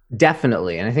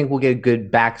 Definitely, and I think we'll get a good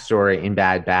backstory in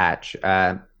Bad Batch.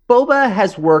 Boba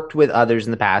has worked with others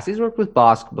in the past. He's worked with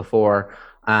Bosk before,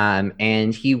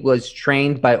 and he was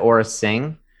trained by Aura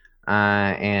Singh,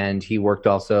 and he worked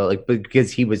also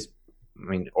because he was,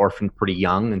 orphaned pretty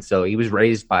young, and so he was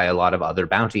raised by a lot of other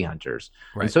bounty hunters.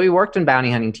 Right. And so he worked in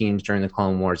bounty hunting teams during the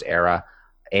Clone Wars era.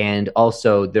 And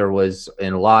also there was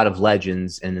in a lot of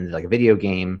Legends and in like a video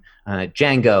game,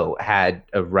 Django had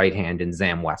a right hand in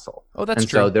Zam Wessel. Oh, that's and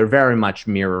true. So they're very much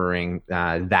mirroring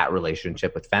that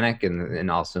relationship with Fennec, and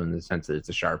also in the sense that it's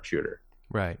a sharpshooter.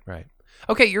 Right.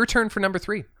 Okay, your turn for number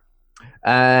 3.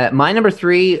 My number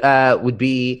 3 would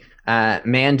be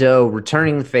Mando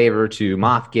returning the favor to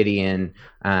Moff Gideon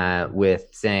with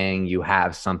saying, "You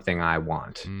have something I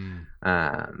want."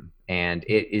 And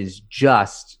it is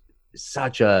just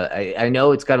such I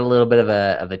know it's got a little bit of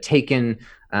a Taken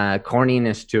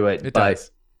corniness to it, It but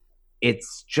does.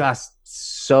 it's just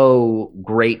so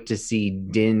great to see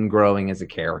Din growing as a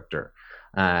character.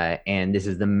 And this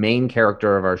is the main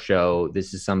character of our show.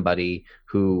 This is somebody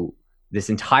who this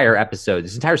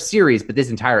entire series, but this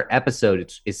entire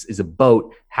episode is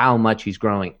about how much he's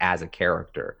growing as a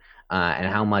character, and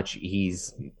how much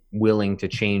he's willing to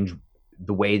change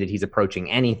the way that he's approaching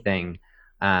anything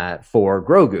for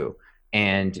Grogu.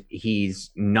 And he's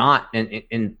not,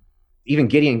 and even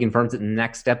Gideon confirms it in the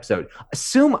next episode.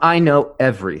 Assume I know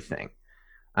everything.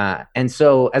 And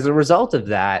so as a result of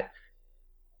that,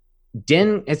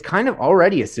 Din has kind of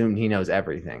already assumed he knows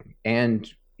everything. And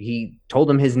he told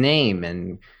him his name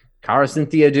and Cara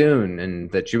Cynthia Dune and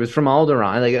that she was from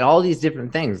Alderaan, like all these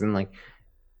different things. And like,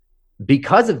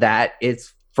 because of that,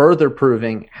 it's further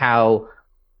proving how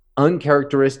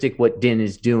uncharacteristic what Din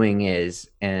is doing is,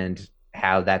 and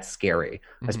how that's scary,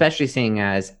 especially seeing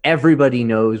as everybody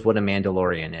knows what a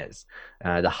Mandalorian is.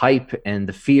 The hype and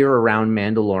the fear around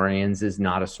Mandalorians is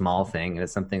not a small thing, and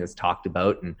it's something that's talked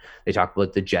about. And they talk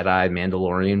about the Jedi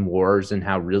Mandalorian wars and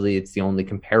how really it's the only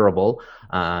comparable.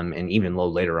 And even though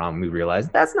later on we realize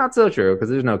that's not so true because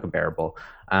there's no comparable.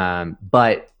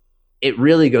 But it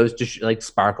really goes to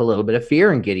spark a little bit of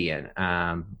fear in Gideon.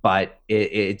 But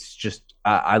it's just,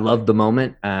 I love the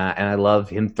moment, and I love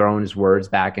him throwing his words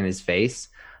back in his face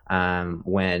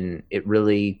when it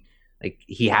really,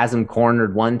 he has him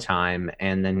cornered one time,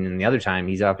 and then in the other time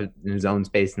he's up in his own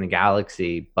space in the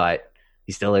galaxy, but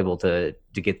he's still able to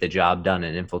get the job done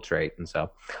and infiltrate. And so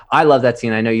I love that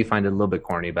scene. I know you find it a little bit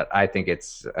corny, but I think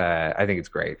it's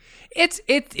great.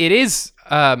 It is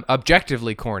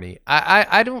objectively corny.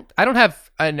 I don't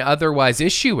have an otherwise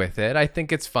issue with it. I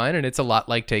think it's fun, and it's a lot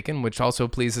like Taken, which also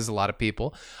pleases a lot of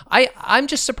people. I'm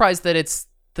just surprised that it's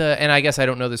and I guess I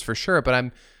don't know this for sure,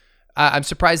 but I'm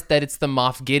surprised that it's the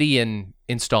Moff Gideon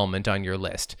installment on your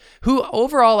list, who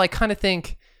overall I kind of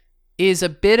think is a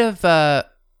bit of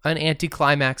an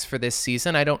anticlimax for this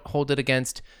season. I don't hold it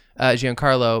against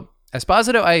Giancarlo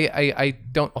Esposito. I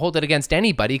don't hold it against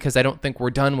anybody because I don't think we're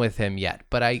done with him yet.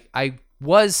 But I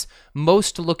was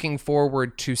most looking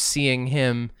forward to seeing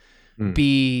him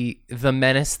be the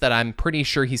menace that I'm pretty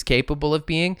sure he's capable of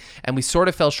being. And we sort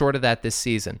of fell short of that this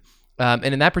season. And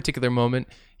in that particular moment,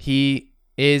 he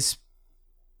is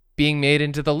being made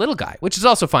into the little guy, which is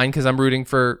also fine because I'm rooting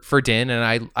for Din,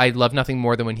 and I love nothing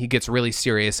more than when he gets really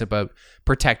serious about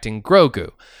protecting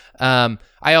Grogu.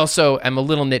 I also am a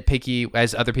little nitpicky,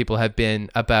 as other people have been,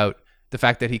 about the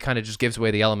fact that he kind of just gives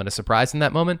away the element of surprise in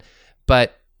that moment,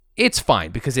 but it's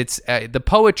fine because it's the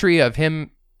poetry of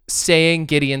him saying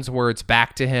Gideon's words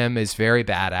back to him is very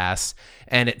badass,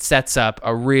 and it sets up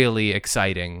a really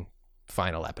exciting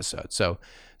final episode. So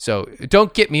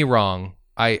don't get me wrong.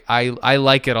 I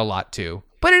like it a lot too,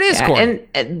 But it is Yeah, corny.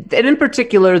 and in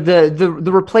particular,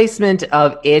 the replacement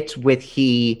of it with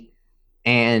he,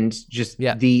 and just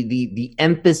Yeah. the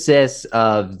emphasis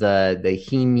of the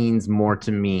he means more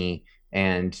to me,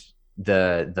 and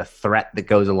the threat that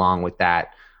goes along with that.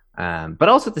 But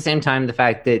also at the same time, the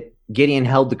fact that Gideon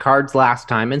held the cards last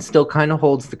time and still kind of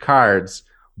holds the cards,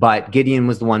 but Gideon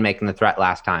was the one making the threat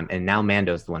last time, and now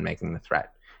Mando's the one making the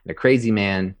threat. And a crazy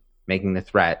man making the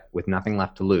threat with nothing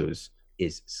left to lose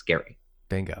is scary.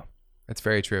 Bingo. That's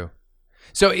very true.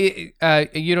 So you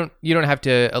don't have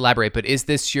to elaborate, but is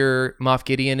this your Moff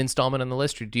Gideon installment on the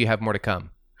list, or do you have more to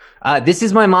come? This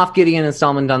is my Moff Gideon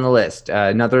installment on the list.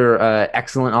 Another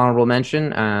excellent honorable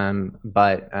mention,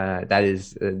 but that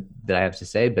is that I have to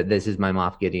say. But this is my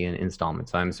Moff Gideon installment.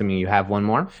 So I'm assuming you have one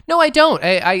more. No, I don't.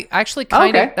 I actually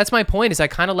kind of, Okay. that's my point, is I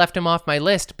kind of left him off my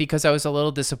list because I was a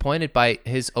little disappointed by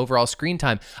his overall screen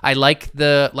time. I like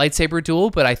the lightsaber duel,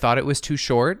 but I thought it was too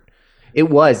short. It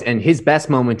was, and his best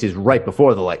moment is right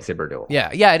before the lightsaber duel. Yeah,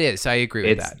 it is. I agree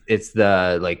with that. It's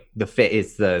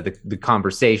the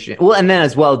conversation. Well, and then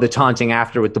as well, the taunting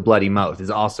after with the bloody mouth is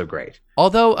also great.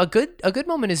 Although a good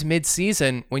moment is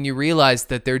mid-season when you realize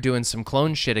that they're doing some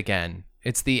clone shit again.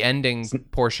 It's the ending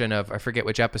portion of, I forget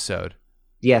which episode.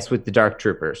 Yes, with the Dark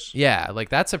Troopers. Yeah, like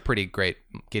that's a pretty great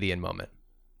Gideon moment.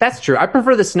 That's true. I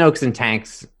prefer the Snokes and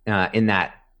Tanks in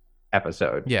that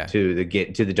episode. Yeah. To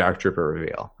the Dark Trooper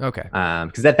reveal. Okay.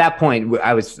 Because at that point,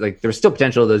 I was like, there was still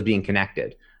potential of those being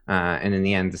connected. And in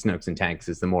the end, the Snokes and Tanks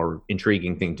is the more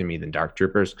intriguing thing to me than Dark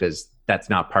Troopers, because that's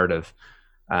not part of.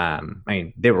 I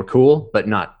mean, they were cool, but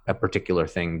not a particular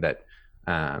thing that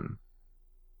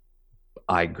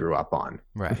I grew up on.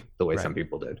 Right. The way right. some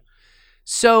people did.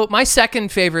 So my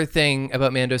second favorite thing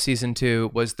about Mando Season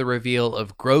 2 was the reveal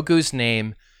of Grogu's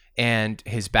name and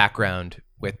his background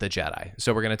with the Jedi.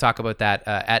 So we're going to talk about that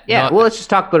well, let's just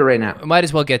talk about it right now. Might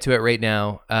as well get to it right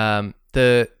now.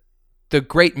 The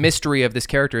great mystery of this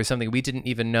character is something we didn't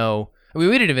even know. I mean,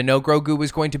 we didn't even know Grogu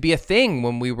was going to be a thing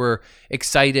when we were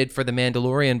excited for The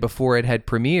Mandalorian before it had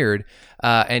premiered.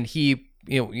 And he,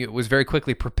 was very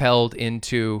quickly propelled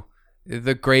into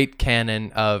the great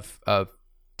canon of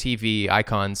TV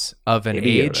icons of an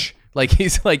Baby age. Like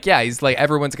he's like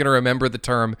everyone's going to remember the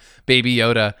term Baby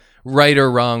Yoda, right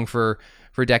or wrong, for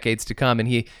decades to come. And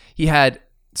he had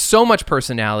so much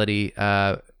personality.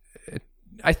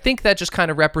 I think that just kind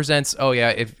of represents,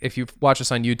 if you watch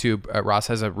us on YouTube, Ross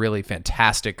has a really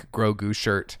fantastic Grogu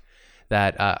shirt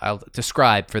that I'll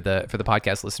describe for the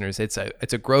podcast listeners. It's a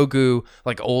Grogu,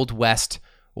 like Old West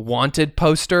wanted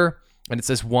poster, and it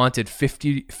says wanted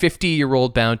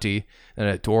 50-year-old bounty, an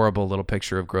adorable little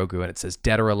picture of Grogu, and it says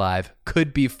dead or alive,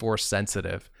 could be force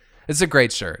sensitive. It's a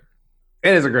great shirt.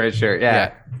 It is a great shirt.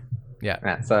 Yeah.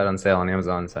 Yeah. Saw it on sale on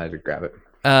Amazon, so I had to grab it.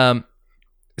 I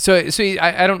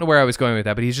don't know where I was going with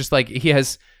that, but he's just like, he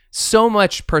has so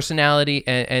much personality,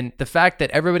 and the fact that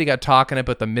everybody got talking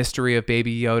about the mystery of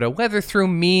Baby Yoda, whether through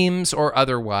memes or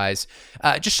otherwise,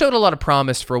 just showed a lot of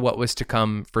promise for what was to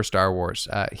come for Star Wars.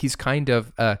 He's kind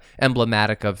of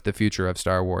emblematic of the future of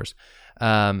Star Wars.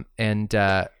 And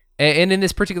in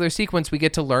this particular sequence, we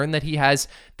get to learn that he has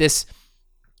this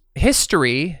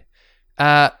history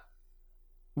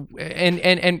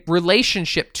and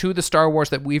relationship to the Star Wars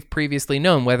that we've previously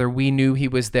known, whether we knew he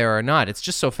was there or not. It's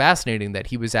just so fascinating that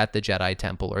he was at the Jedi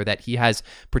Temple, or that he has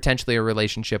potentially a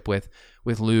relationship with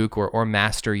Luke or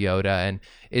Master Yoda. And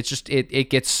it's just, it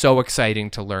gets so exciting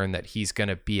to learn that he's going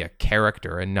to be a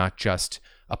character and not just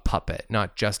a puppet,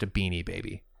 not just a Beanie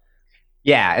Baby.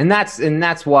 Yeah, and that's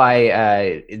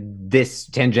why this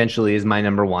tangentially is my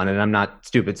number one, and I'm not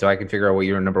stupid, so I can figure out what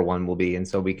your number one will be, and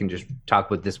so we can just talk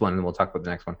about this one, and we'll talk about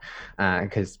the next one,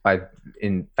 because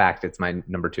in fact, it's my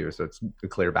number two, so it's a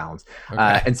clear balance.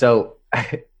 Okay. And so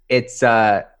it's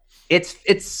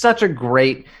such a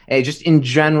great, just in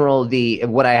general,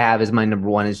 what I have as my number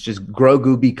one is just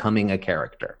Grogu becoming a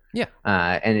character. Yeah,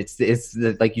 and it's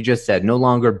like you just said, no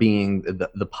longer being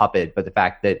the puppet, but the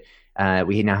fact that.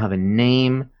 We now have a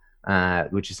name,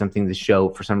 which is something the show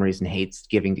for some reason hates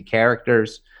giving to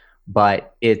characters,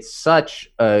 but it's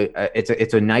such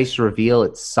it's a nice reveal.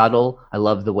 It's subtle. I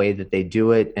love the way that they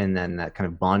do it, and then that kind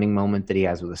of bonding moment that he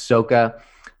has with Ahsoka.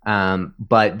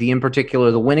 But in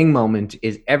particular, the winning moment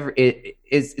is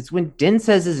it's when Din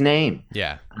says his name.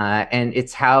 Yeah, and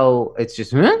it's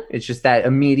just that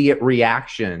immediate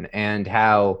reaction, and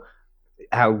how.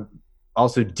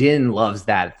 Also, Din loves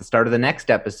that at the start of the next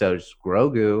episode. Just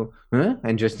Grogu,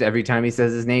 and just every time he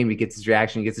says his name, he gets his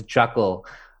reaction, he gets a chuckle,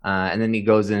 and then he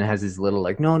goes in and has his little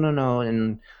like no,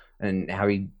 and how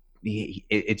he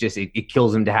it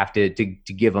kills him to have to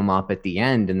give him up at the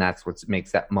end, and that's what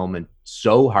makes that moment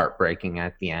so heartbreaking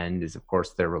at the end. Is of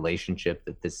course their relationship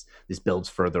that this builds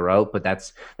further out, but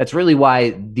that's really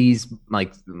why these,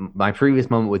 like my previous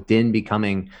moment with Din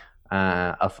becoming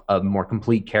a more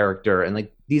complete character, and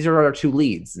like these are our two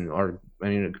leads, and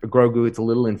Grogu, it's a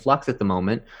little in flux at the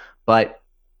moment, but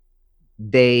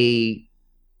they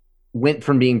went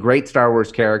from being great Star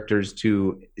Wars characters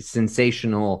to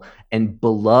sensational and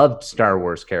beloved Star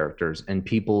Wars characters, and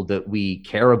people that we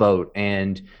care about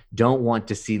and don't want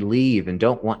to see leave and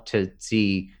don't want to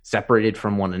see separated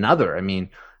from one another. I mean,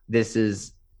 this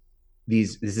is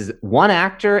one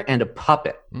actor and a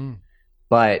puppet,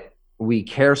 but we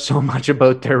care so much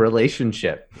about their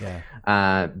relationship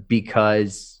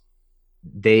because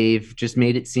they've just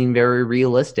made it seem very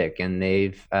realistic, and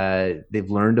they've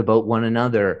learned about one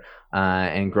another.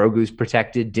 And Grogu's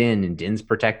protected Din, and Din's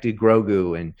protected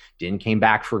Grogu, and Din came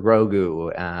back for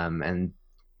Grogu. And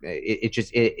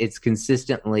it's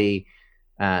consistently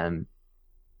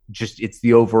it's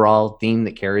the overall theme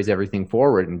that carries everything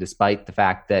forward. And despite the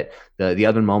fact that the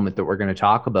other moment that we're going to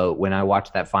talk about, when I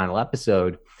watched that final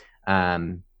episode,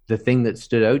 the thing that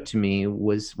stood out to me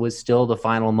was still the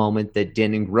final moment that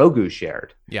Din and Grogu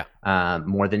shared.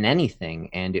 More than anything.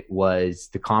 And it was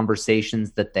the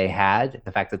conversations that they had,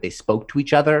 the fact that they spoke to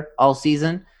each other all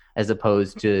season, as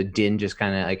opposed to Din just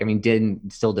kind of like, I mean, Din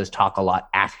still does talk a lot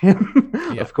at him,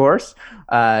 of course.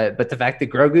 But the fact that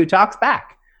Grogu talks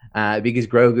back, because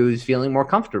Grogu is feeling more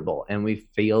comfortable, and we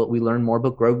learn more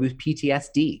about Grogu's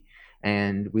PTSD.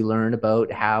 And we learn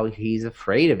about how he's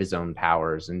afraid of his own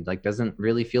powers and like doesn't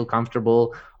really feel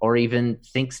comfortable or even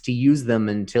thinks to use them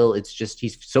until it's just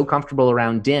he's so comfortable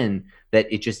around Din that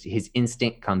his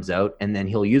instinct comes out, and then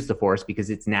he'll use the Force because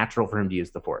it's natural for him to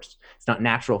use the Force. It's not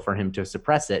natural for him to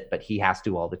suppress it, but he has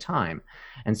to all the time.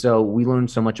 And so we learn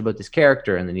so much about this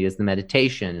character, and then he does the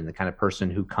meditation and the kind of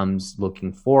person who comes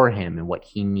looking for him and what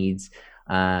he needs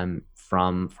from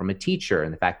a teacher,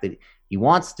 and the fact that he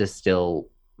wants to still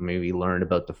maybe learn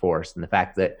about the Force, and the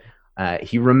fact that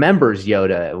he remembers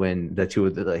Yoda when the two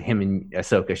of him and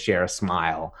Ahsoka share a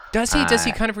smile. Does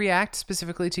he kind of react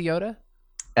specifically to Yoda?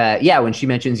 When she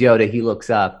mentions Yoda, he looks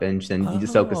up, and then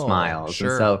Ahsoka smiles. Sure.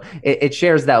 And so it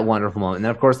shares that wonderful moment. And then,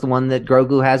 of course, the one that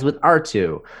Grogu has with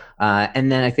R2.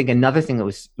 And then I think another thing that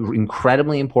was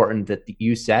incredibly important that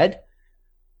you said,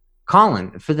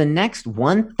 Colin, for the next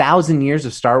 1,000 years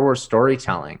of Star Wars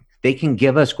storytelling, they can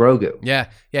give us Grogu. Yeah,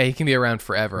 he can be around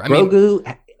forever.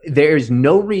 There's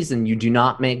no reason you do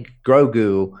not make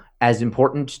Grogu as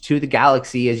important to the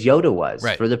galaxy as Yoda was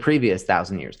for the previous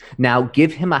 1,000 years. Now,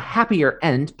 give him a happier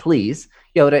end, please.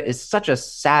 Yoda is such a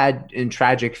sad and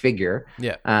tragic figure.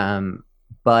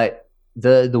 But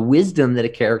the wisdom that a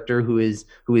character who is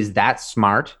that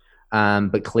smart,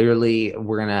 but clearly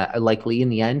we're gonna likely in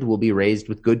the end will be raised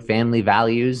with good family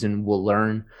values, and will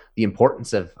learn the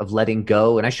importance of letting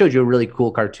go. And I showed you a really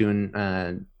cool cartoon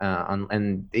and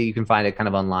you can find it kind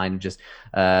of online, just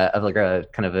of like a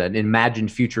kind of an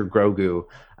imagined future Grogu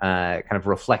kind of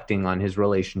reflecting on his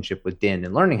relationship with Din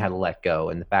and learning how to let go,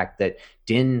 and the fact that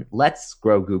Din lets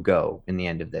Grogu go in the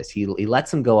end of this. He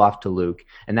lets him go off to Luke,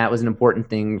 and that was an important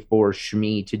thing for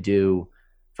Shmi to do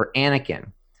for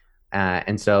Anakin.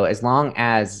 And so as long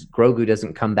as Grogu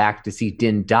doesn't come back to see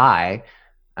Din die,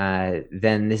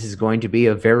 then this is going to be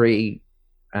a very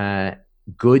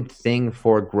good thing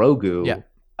for Grogu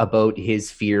about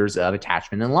his fears of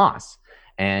attachment and loss.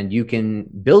 And you can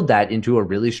build that into a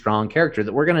really strong character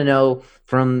that we're going to know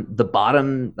from the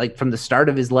bottom, like from the start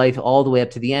of his life all the way up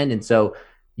to the end. And so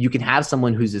you can have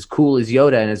someone who's as cool as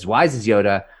Yoda and as wise as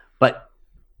Yoda, but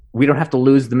we don't have to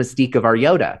lose the mystique of our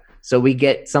Yoda. So we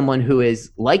get someone who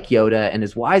is like Yoda and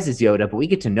as wise as Yoda, but we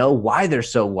get to know why they're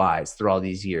so wise through all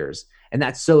these years. And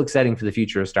that's so exciting for the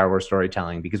future of Star Wars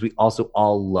storytelling, because we also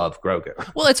all love Grogu.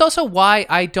 Well, it's also why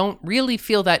I don't really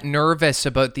feel that nervous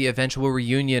about the eventual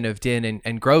reunion of Din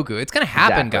and Grogu. It's going to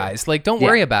happen, guys. Like, don't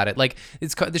worry about it. Like,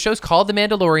 the show's called The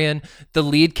Mandalorian. The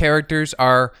lead characters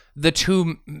are the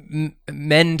two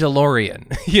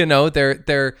Mandalorian. You know,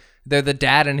 they're the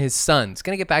dad and his son. It's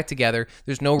going to get back together.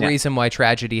 There's no reason why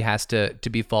tragedy has to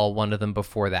befall one of them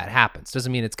before that happens.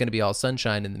 Doesn't mean it's going to be all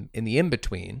sunshine in the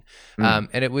in-between.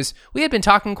 And we had been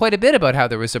talking quite a bit about how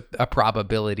there was a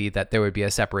probability that there would be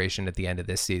a separation at the end of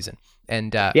this season.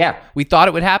 And we thought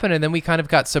it would happen, and then we kind of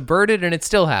got subverted, and it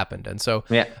still happened. And so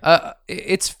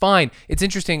it's fine. It's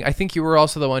interesting. I think you were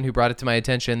also the one who brought it to my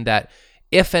attention that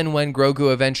if and when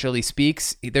Grogu eventually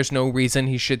speaks, there's no reason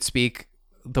he should speak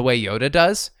the way Yoda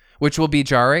does, which will be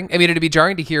jarring. I mean, it'd be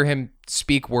jarring to hear him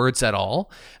speak words at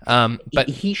all. But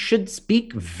he should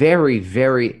speak very,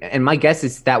 very, and my guess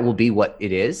is that will be what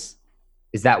it is.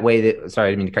 Is that way that, sorry,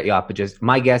 I didn't mean to cut you off, but just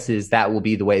my guess is that will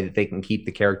be the way that they can keep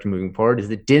the character moving forward, is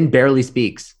that Din barely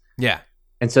speaks. Yeah.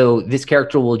 And so this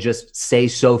character will just say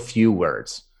so few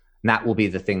words. And that will be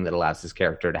the thing that allows this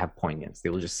character to have poignance. They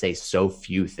will just say so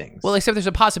few things. Well, except there's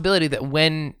a possibility that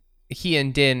when he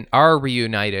and Din are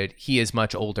reunited, he is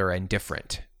much older and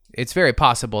different. It's very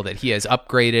possible that he has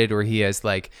upgraded, or he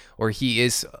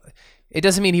has it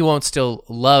doesn't mean he won't still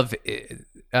love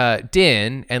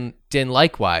Din, and Din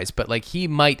likewise, but like he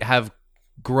might have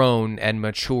grown and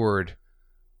matured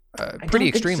pretty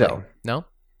extremely. So. No,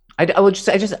 I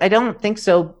don't think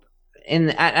so.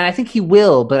 And I think he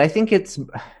will, but I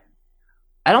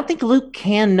don't think Luke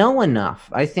can know enough.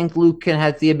 I think Luke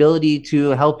has the ability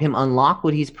to help him unlock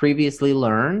what he's previously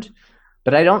learned,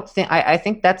 but I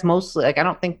think that's mostly like, I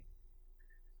don't think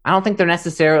they're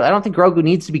necessarily, I don't think Grogu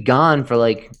needs to be gone for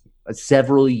like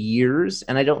several years,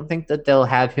 and I don't think that they'll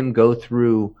have him go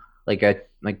through like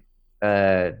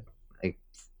a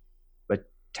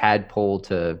tadpole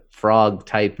to frog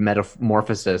type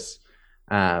metamorphosis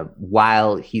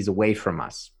while he's away from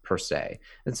us per se.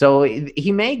 And so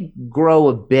he may grow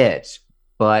a bit,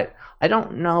 but I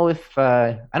don't know if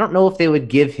they would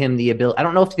give him the ability. I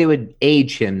don't know if they would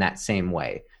age him that same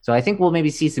way. So I think we'll maybe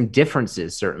see some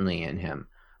differences certainly in him.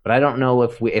 But I don't know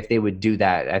if they would do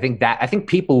that. I think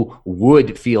people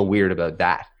would feel weird about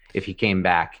that if he came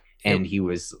back and he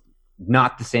was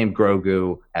not the same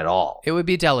Grogu at all. It would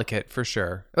be delicate for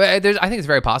sure. I think it's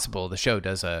very possible the show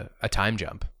does a time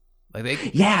jump.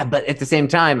 Yeah, but at the same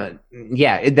time,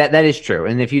 that is true.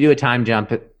 And if you do a time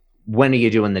jump, when are you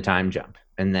doing the time jump?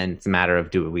 And then it's a matter of,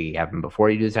 do we have them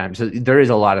before you do the time? So there is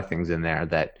a lot of things in there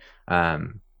that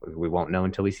we won't know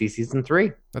until we see season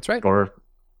 3. That's right. Or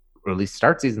at least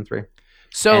start season 3.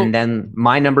 So, and then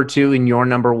my number 2 and your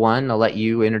number 1, I'll let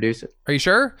you introduce it. Are you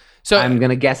sure? So I'm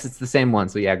gonna guess it's the same one.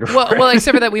 So yeah, go well,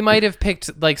 except for that, we might have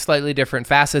picked like slightly different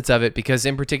facets of it, because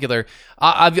in particular,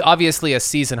 obviously, a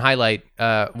season highlight,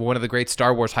 one of the great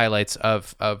Star Wars highlights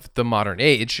of the modern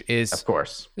age is, of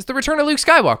course, is the return of Luke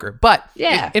Skywalker. But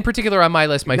yeah, in particular on my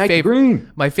list, my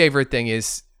favorite thing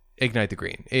is Ignite the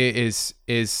Green. Is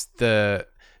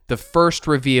the first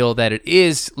reveal that it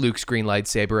is Luke's green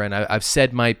lightsaber, and I've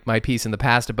said my piece in the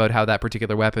past about how that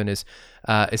particular weapon is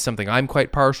something I'm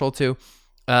quite partial to.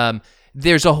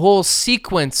 There's a whole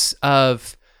sequence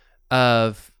of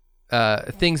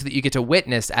things that you get to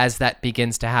witness as that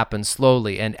begins to happen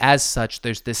slowly, and as such,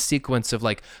 there's this sequence of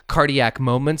like cardiac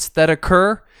moments that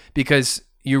occur because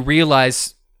you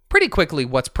realize pretty quickly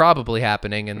what's probably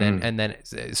happening, and then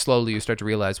slowly you start to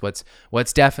realize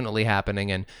what's definitely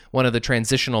happening. And one of the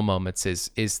transitional moments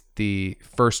is the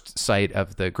first sight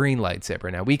of the green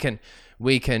lightsaber. Now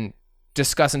we can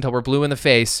discuss until we're blue in the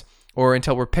face, or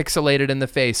until we're pixelated in the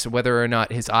face, whether or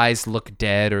not his eyes look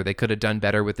dead, or they could have done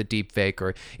better with the deep fake,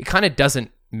 or it kind of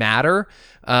doesn't matter.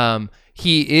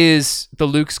 He is the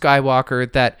Luke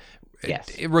Skywalker that, yes,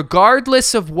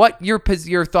 regardless of what your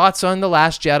thoughts on The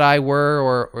Last Jedi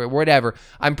were or whatever,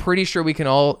 I'm pretty sure we can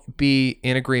all be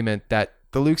in agreement that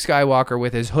the Luke Skywalker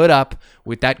with his hood up,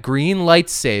 with that green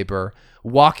lightsaber,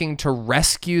 walking to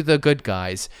rescue the good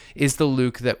guys, is the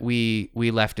Luke that we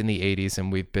left in the 80s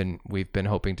and we've been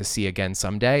hoping to see again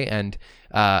someday. And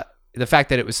the fact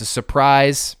that it was a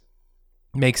surprise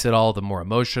makes it all the more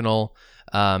emotional.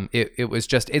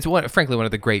 It's frankly one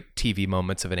of the great TV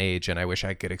moments of an age, and I wish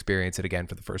I could experience it again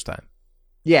for the first time.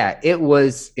 Yeah, it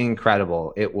was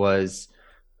incredible. It was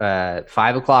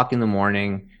 5:00 in the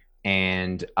morning,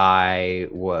 and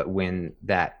when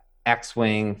that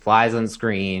X-Wing flies on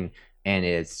screen, and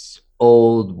it's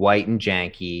old, white, and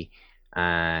janky,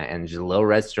 and just a little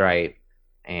red stripe,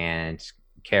 and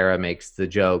Kara makes the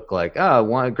joke like, "Oh,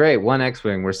 one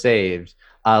X-Wing, we're saved."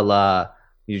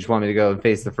 You just want me to go and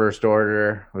face the First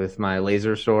Order with my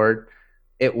laser sword?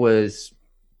 It was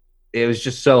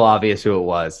just so obvious who it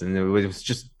was, and it was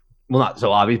just, well, not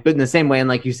so obvious, but in the same way, and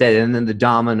like you said, and then the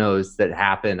dominoes that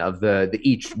happen of the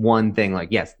each one thing. Like,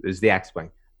 yes, there's the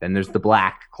X-Wing, then there's the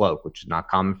black cloak, which is not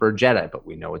common for a Jedi, but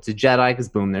we know it's a Jedi because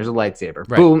boom, there's a lightsaber.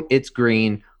 Right. Boom, it's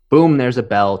green. Boom, there's a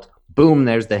belt. Boom,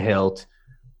 there's the hilt,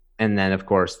 and then of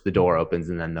course the door opens,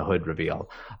 and then the hood reveal.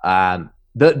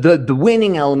 The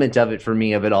winning element of it for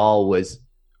me, of it all, was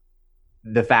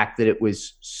the fact that it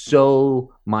was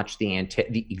so much the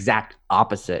exact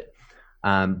opposite,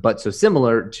 but so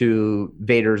similar to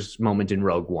Vader's moment in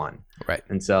Rogue One. Right.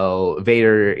 And so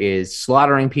Vader is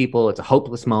slaughtering people. It's a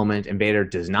hopeless moment, and Vader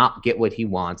does not get what he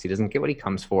wants. He doesn't get what he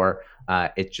comes for.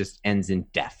 It just ends in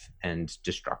death and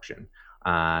destruction.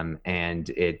 And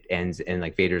it ends in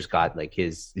like Vader's got like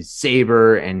his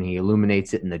saber and he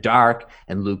illuminates it in the dark,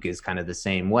 and Luke is kind of the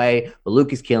same way, but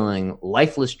Luke is killing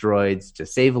lifeless droids to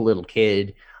save a little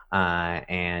kid.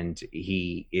 And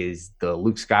he is the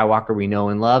Luke Skywalker we know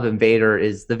and love, and Vader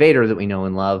is the Vader that we know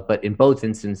and love. But in both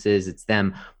instances, it's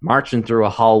them marching through a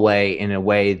hallway in a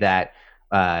way that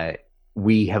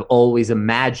we have always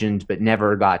imagined but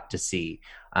never got to see.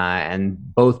 And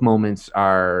both moments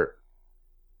are,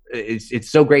 it's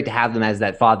so great to have them as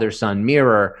that father-son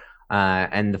mirror,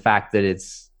 and the fact that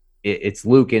it's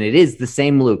Luke, and it is the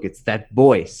same Luke. It's that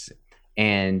voice.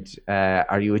 And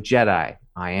are you a Jedi?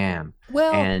 I am.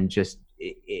 Well, and just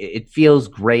it feels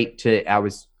great to. I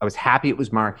was happy it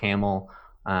was Mark Hamill,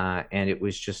 and it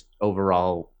was just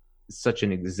overall such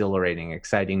an exhilarating,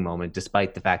 exciting moment,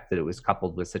 despite the fact that it was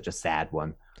coupled with such a sad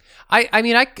one. I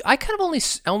mean, I kind of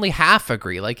only half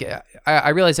agree. Like, I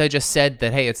realize I just said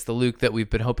that, hey, it's the Luke that we've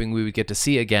been hoping we would get to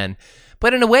see again.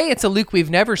 But in a way, it's a Luke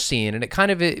we've never seen. And it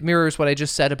kind of mirrors what I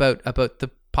just said about the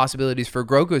possibilities for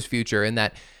Grogu's future, in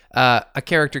that a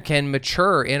character can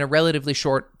mature in a relatively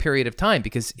short period of time,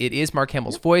 because it is Mark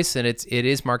Hamill's voice, and it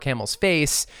is Mark Hamill's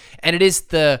face, and it is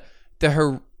the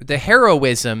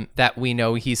heroism that we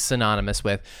know he's synonymous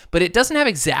with, but it doesn't have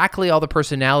exactly all the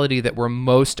personality that we're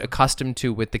most accustomed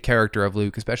to with the character of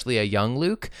Luke, especially a young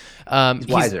Luke. He's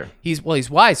wiser. He's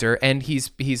wiser, and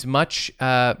he's much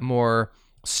more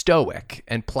stoic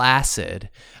and placid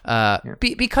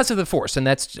because of the Force, and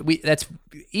that's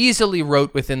easily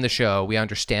wrote within the show. We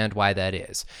understand why that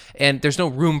is, and there's no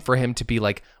room for him to be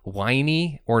like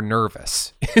whiny or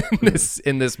nervous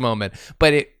in this moment.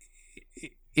 But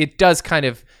it does kind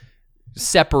of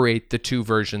separate the two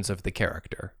versions of the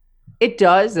character. It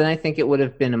does, and I think it would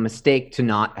have been a mistake to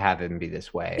not have him be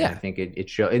this way. Yeah. I think it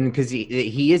shows, and because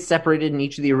he is separated in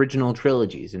each of the original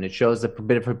trilogies, and it shows a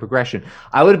bit of a progression.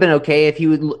 I would have been okay if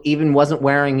he even wasn't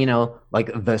wearing,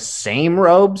 like the same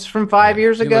robes from 5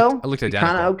 years ago. I looked identical.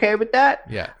 Kind of okay with that.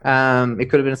 Yeah. It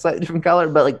could have been a slightly different color,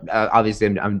 but like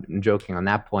obviously, I'm joking on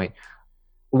that point.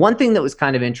 One thing that was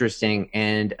kind of interesting,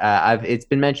 and it's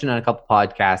been mentioned on a couple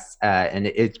podcasts, and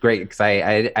it's great because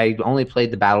I only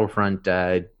played the Battlefront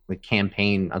the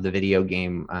campaign of the video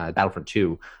game Battlefront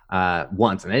 2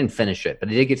 once, and I didn't finish it, but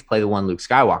I did get to play the one Luke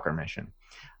Skywalker mission,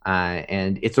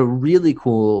 and it's a really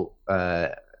cool.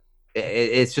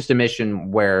 It's just a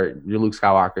mission where you're Luke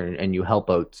Skywalker and you help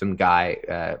out some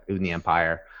guy in the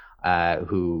Empire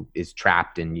who is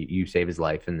trapped, and you save his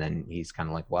life, and then he's kind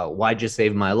of like, "Well, why'd you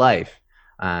save my life?"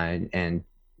 And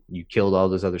you killed all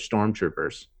those other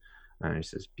stormtroopers. And he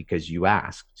says, "Because you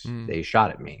asked. They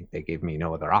shot at me. They gave me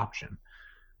no other option."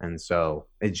 And so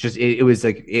it's just, it was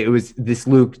this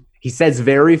Luke. He says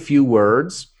very few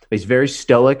words. He's very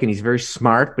stoic and he's very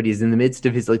smart, but he's in the midst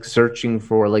of his like searching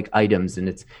for like items, and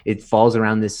it falls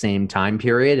around this same time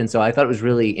period. And so I thought it was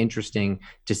really interesting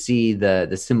to see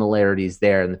the similarities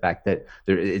there, and the fact that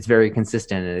it's very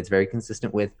consistent, and it's very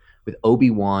consistent with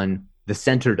Obi-Wan, the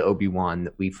centered Obi-Wan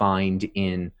that we find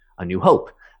in A New Hope.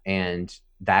 And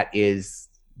that is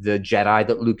the Jedi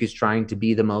that Luke is trying to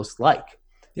be the most like.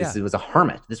 This was a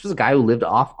hermit. This was a guy who lived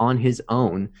off on his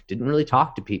own, didn't really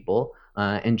talk to people,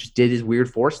 and just did his weird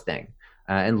Force thing.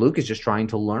 And Luke is just trying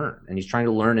to learn, and he's trying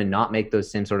to learn and not make those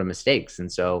same sort of mistakes.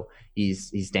 And so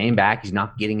he's staying back. He's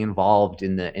not getting involved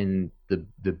in the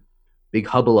big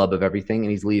hubbub of everything,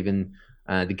 and he's leaving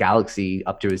the galaxy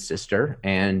up to his sister,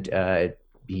 and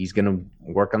he's going to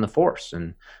work on the Force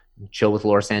and chill with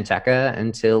Laura Santeca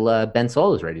until Ben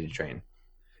Solo is ready to train.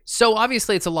 So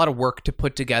obviously it's a lot of work to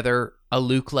put together a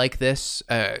Luke like this.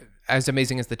 As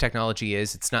amazing as the technology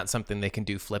is, it's not something they can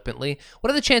do flippantly. What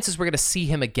are the chances we're going to see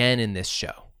him again in this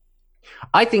show?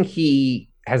 I think he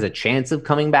has a chance of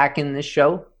coming back in this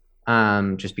show,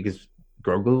 just because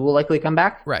Grogu will likely come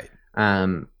back. Right.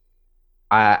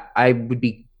 I would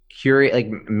be curious,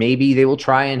 like maybe they will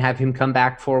try and have him come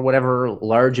back for whatever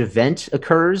large event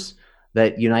occurs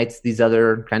that unites these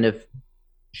other kind of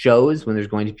shows, when there's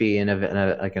going to be an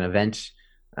event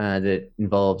that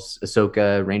involves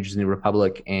Ahsoka, Rangers of the New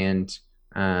Republic, and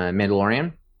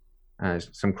Mandalorian,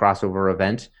 some crossover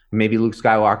event. Maybe Luke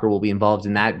Skywalker will be involved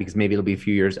in that, because maybe it'll be a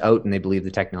few years out and they believe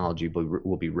the technology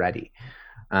will be ready.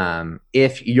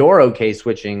 If you're okay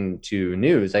switching to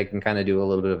news, I can kind of do a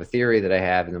little bit of a theory that I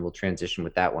have, and then we'll transition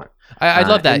with that one. I'd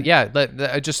love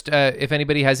that. Just if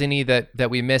anybody has any that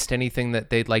we missed, anything that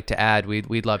they'd like to add,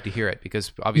 we'd love to hear it,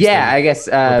 because obviously I guess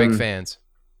we're big fans.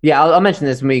 Yeah, I'll mention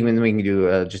this, and we can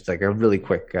do just like a really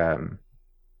quick.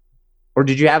 Or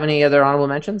did you have any other honorable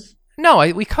mentions? No,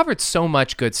 we covered so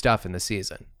much good stuff in the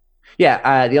season.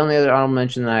 Yeah, the only other honorable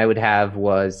mention that I would have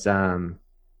was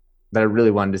that I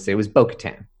really wanted to say was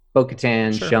Bo-Katan.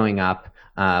 Bo-Katan Sure. showing up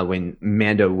when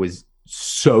Mando was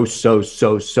so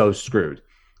screwed,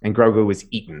 and Grogu was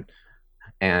eaten,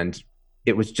 and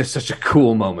it was just such a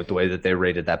cool moment the way that they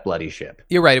raided that bloody ship.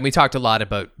 You're right, and we talked a lot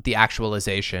about the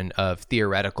actualization of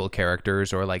theoretical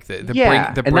characters, or like the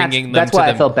And bringing them. That's to why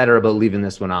them, I felt better about leaving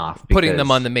this one off, putting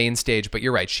them on the main stage. But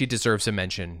you're right, she deserves a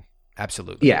mention.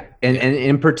 Absolutely. Yeah, and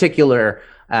in particular,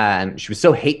 she was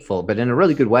so hateful, but in a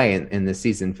really good way in the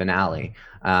season finale.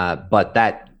 But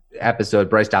that episode,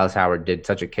 Bryce Dallas Howard did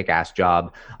such a kick-ass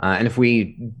job. And if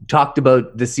we talked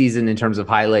about the season in terms of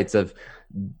highlights of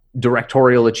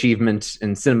directorial achievement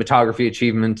and cinematography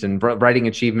achievement and writing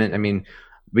achievement, I mean,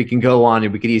 we can go on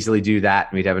and we could easily do that,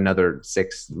 and we'd have another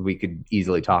 6 we could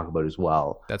easily talk about as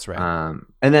well. That's right.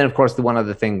 And then, of course, the one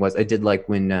other thing was I did like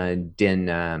when Din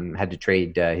had to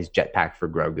trade his jetpack for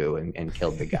Grogu and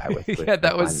killed the guy with yeah,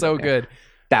 that was so good.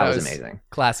 That was amazing.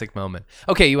 Classic moment.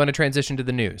 Okay, you want to transition to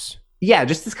the news? Yeah,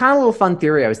 just this kind of little fun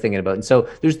theory I was thinking about. And so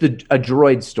there's a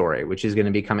droid story, which is going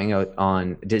to be coming out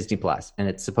on Disney Plus, and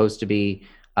it's supposed to be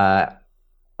a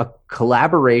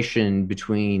collaboration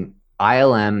between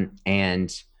ILM and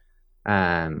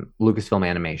Lucasfilm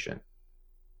Animation.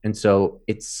 And so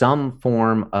it's some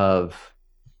form of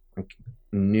like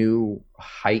new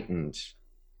heightened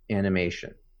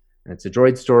animation. And it's a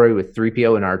droid story with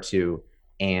 3PO and R2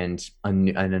 and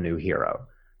a new hero.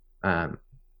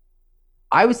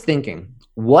 I was thinking,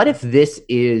 what if this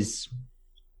is...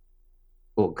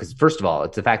 Well, because first of all,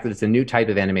 it's the fact that it's a new type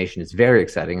of animation is very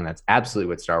exciting, and that's absolutely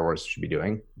what Star Wars should be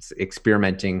doing. It's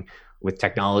experimenting with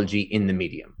technology in the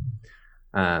medium.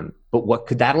 But what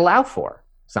could that allow for?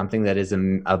 Something that is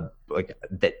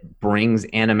that brings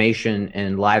animation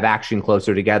and live action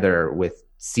closer together with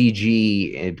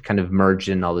CG and kind of merged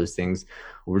in all those things.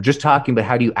 We're just talking about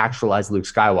how do you actualize Luke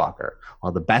Skywalker?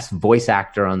 Well, the best voice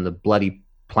actor on the bloody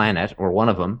planet, or one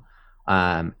of them,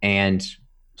 and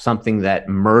something that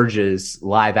merges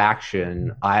live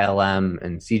action, ILM,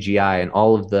 and CGI, and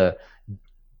all of the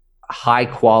high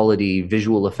quality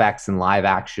visual effects and live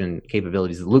action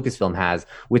capabilities that Lucasfilm has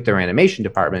with their animation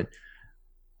department.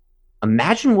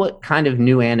 Imagine what kind of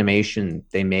new animation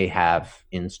they may have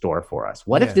in store for us.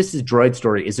 What if this is Droid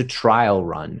Story is a trial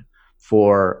run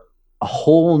for a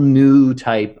whole new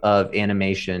type of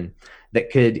animation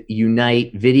that could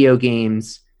unite video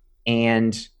games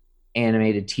and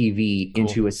animated TV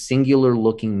into a singular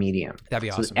looking medium? That'd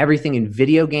be awesome. So everything in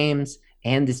video games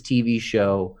and this TV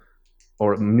show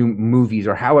or new movies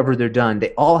or however they're done,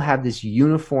 they all have this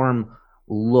uniform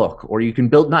look. Or you can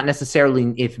build, not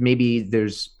necessarily if maybe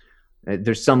there's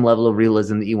some level of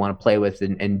realism that you want to play with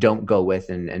and don't go with,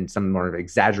 and some more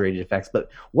exaggerated effects.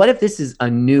 But what if this is a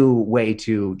new way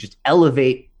to just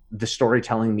elevate the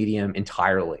storytelling medium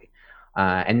entirely?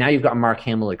 And now you've got Mark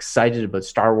Hamill excited about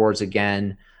Star Wars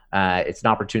again. It's an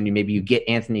opportunity. Maybe you get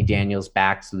Anthony Daniels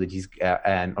back so that he's,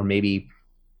 or maybe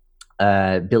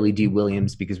Billy D.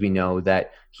 Williams, because we know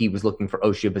that he was looking for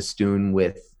Oshia Bastoon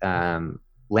with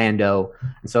Lando.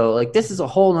 And so like this is a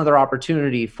whole nother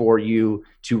opportunity for you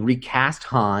to recast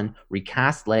Han,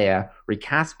 recast Leia,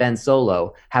 recast Ben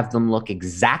Solo, have them look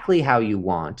exactly how you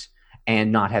want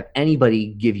and not have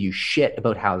anybody give you shit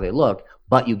about how they look.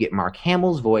 But you get Mark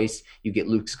Hamill's voice, you get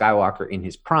Luke Skywalker in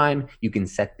his prime. You can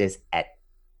set this at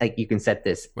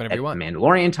whenever you want. The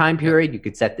Mandalorian time period. You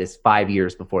could set this 5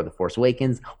 years before The Force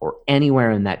Awakens or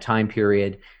anywhere in that time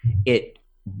period. It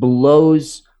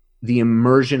blows the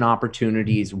immersion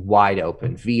opportunities wide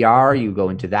open. VR, you go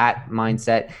into that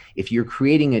mindset. If you're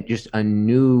creating just a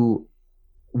new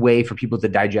way for people to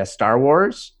digest Star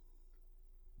Wars,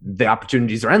 the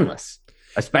opportunities are endless,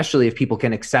 especially if people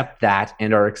can accept that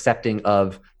and are accepting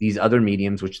of these other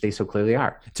mediums, which they so clearly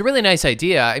are. It's a really nice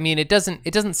idea. I mean, it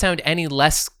doesn't sound any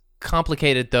less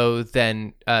complicated though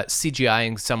than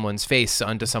CGIing someone's face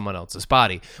onto someone else's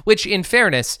body, which in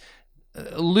fairness,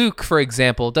 Luke, for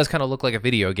example, does kind of look like a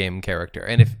video game character.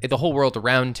 And if the whole world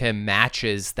around him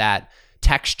matches that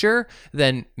texture,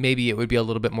 then maybe it would be a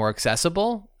little bit more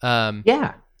accessible.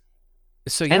 Yeah.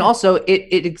 So and also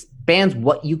it expands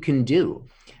what you can do.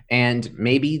 And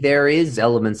maybe there is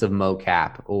elements of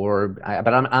mocap,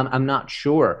 but I'm not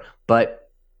sure. But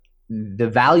the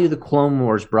value the Clone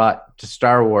Wars brought to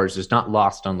Star Wars is not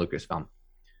lost on Lucasfilm.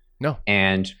 No.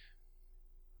 And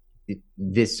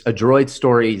a droid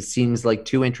story seems like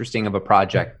too interesting of a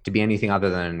project to be anything other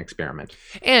than an experiment.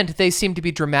 And they seem to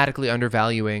be dramatically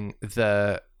undervaluing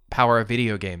the power of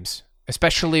video games,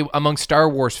 especially among Star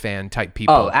Wars fan type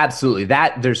people. Oh, absolutely.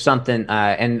 There's something,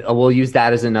 and we'll use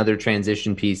that as another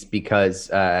transition piece because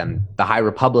the High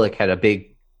Republic had a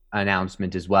big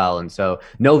announcement as well. And so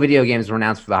no video games were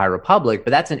announced for the High Republic,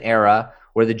 but that's an era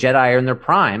where the Jedi are in their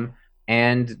prime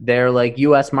and they're like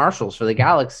U.S. Marshals for the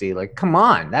galaxy. Like, come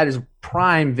on, that is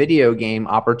prime video game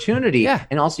opportunity. Yeah.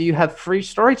 And also you have free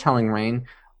storytelling reign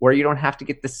where you don't have to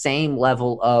get the same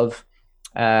level of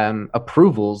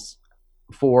approvals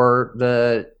for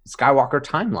the Skywalker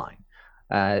timeline.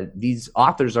 These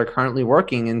authors are currently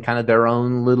working in kind of their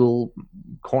own little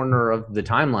corner of the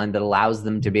timeline that allows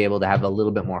them to be able to have a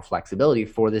little bit more flexibility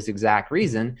for this exact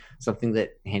reason, something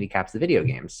that handicaps the video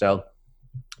games. So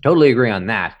totally agree on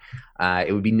that.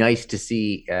 It would be nice to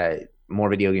see more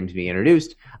video games be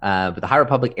introduced, but the High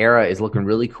Republic era is looking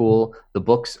really cool. The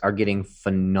books are getting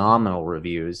phenomenal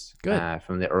reviews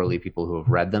from the early people who have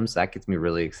read them, so that gets me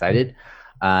really excited.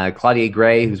 Claudia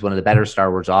Gray, who's one of the better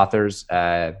Star Wars authors,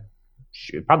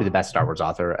 probably the best Star Wars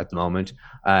author at the moment.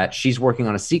 She's working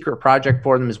on a secret project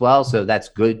for them as well, so that's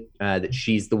good that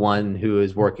she's the one who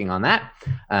is working on that.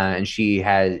 And she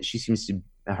seems to,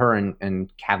 her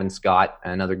and Cavan Scott,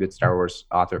 another good Star Wars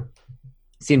author,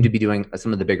 seem to be doing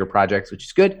some of the bigger projects, which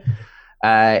is good.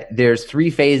 There's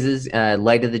 3 phases: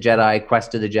 Light of the Jedi,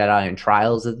 Quest of the Jedi, and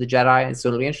Trials of the Jedi. So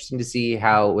it'll be interesting to see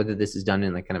whether this is done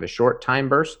in like kind of a short time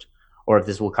burst, or if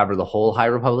this will cover the whole High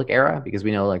Republic era, because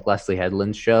we know like Leslie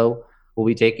Headland's show will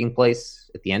be taking place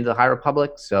at the end of the High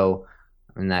Republic, so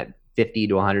in that 50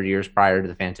 to 100 years prior to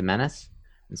the Phantom Menace.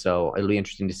 And so it'll be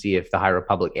interesting to see if the High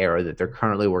Republic era that they're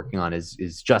currently working on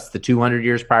is just the 200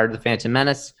 years prior to the Phantom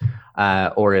Menace,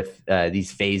 or if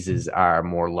these phases are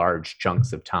more large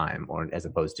chunks of time, or as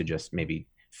opposed to just maybe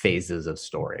phases of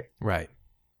story. Right.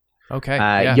 Okay.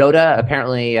 Yoda,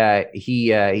 apparently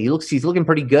he's looking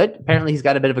pretty good. Apparently he's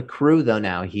got a bit of a crew though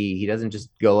now. He doesn't just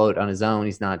go out on his own.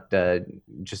 He's not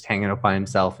just hanging out by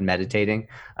himself and meditating.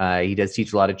 He does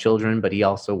teach a lot of children, but he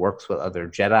also works with other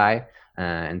Jedi,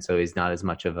 and so he's not as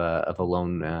much of a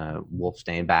lone wolf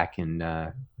staying back in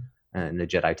the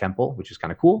Jedi Temple, which is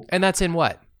kind of cool. And that's in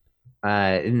what?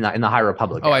 In the High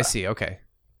Republic. Oh, era. I see. Okay.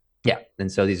 Yeah, and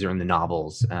so these are in the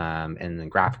novels, and the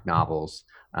graphic novels,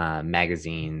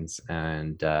 magazines,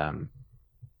 and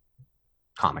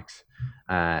comics.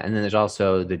 And then there's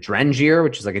also the Drengir,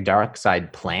 which is like a dark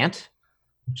side plant,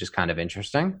 which is kind of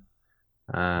interesting.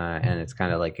 And it's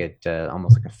kind of like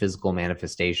almost like a physical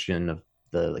manifestation of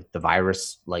the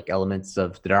virus like elements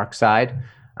of the dark side.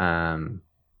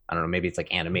 I don't know, maybe it's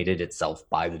like animated itself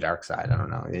by the dark side. I don't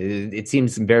know. It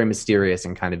seems very mysterious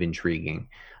and kind of intriguing.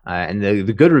 And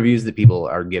the good reviews that people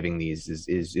are giving these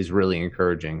is really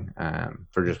encouraging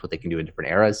for just what they can do in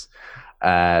different eras.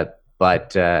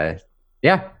 But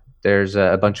there's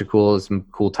a bunch of some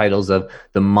cool titles of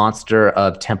The Monster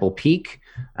of Temple Peak,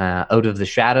 Out of the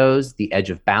Shadows, The Edge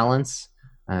of Balance,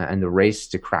 and The Race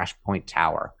to Crash Point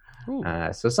Tower.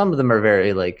 So some of them are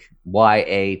very like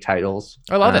YA titles.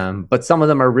 I love it. But some of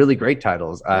them are really great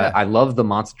titles. I love The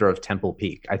Monster of Temple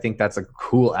Peak. I think that's a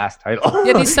cool ass title.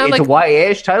 Yeah, these sound it's like a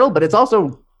YA-ish title, but it's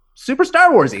also super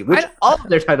Star Warsy, which all of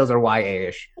their titles are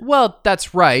YA-ish. Well,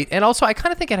 that's right. And also I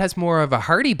kind of think it has more of a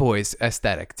Hardy Boys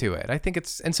aesthetic to it. I think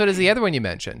and so does the other one you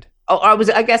mentioned. Oh,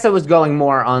 I guess I was going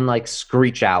more on like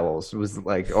Screech Owls was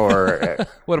like, or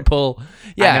what a pull.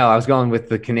 Yeah. I know, I was going with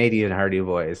the Canadian Hardy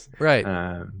Boys.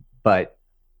 Right. But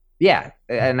yeah,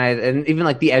 and even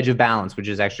like The Edge of Balance, which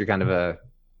is actually kind of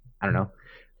I don't know,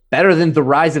 better than The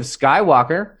Rise of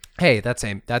Skywalker. Hey, that's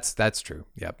true.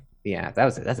 Yep. Yeah,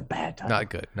 that's a bad title.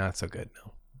 Not good. Not so good.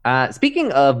 No.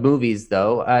 Speaking of movies,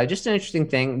 though, just an interesting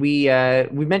thing. We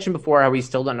mentioned before how we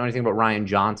still don't know anything about Rian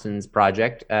Johnson's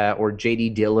project, or J.D.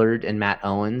 Dillard and Matt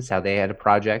Owens, how they had a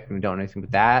project, and we don't know anything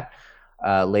about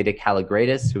that. Leda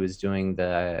Kalogradis, who is doing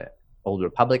the Old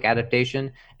Republic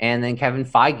adaptation, and then Kevin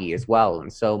Feige as well.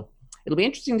 And so it'll be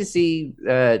interesting to see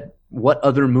what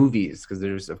other movies, because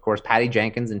there's, of course, Patty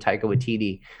Jenkins and Taika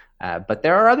Waititi, but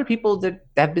there are other people that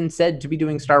have been said to be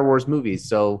doing Star Wars movies.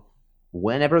 So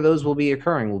whenever those will be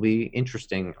occurring will be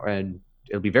interesting, and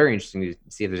it'll be very interesting to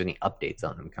see if there's any updates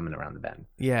on them coming around the bend.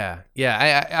 Yeah.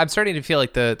 I'm starting to feel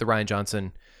like the Rian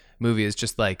Johnson movie is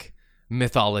just like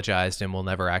mythologized and will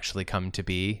never actually come to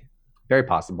be. Very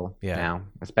possible now,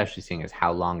 especially seeing as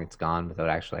how long it's gone without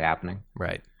actually happening.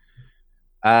 Right.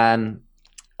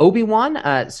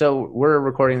 Obi-Wan. So we're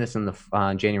recording this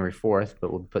on January 4th, but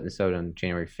we'll be putting this out on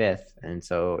January 5th. And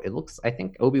so I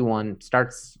think Obi-Wan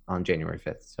starts on January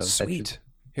 5th. So sweet.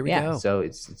 Here we go. So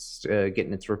it's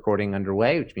getting its recording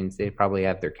underway, which means they probably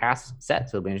have their cast set.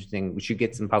 So it'll be interesting. We should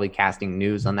get some probably casting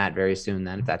news on that very soon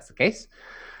then, if that's the case.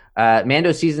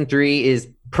 Mando season 3 is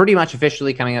pretty much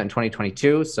officially coming out in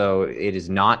 2022, so it is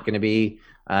not going to be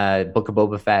Book of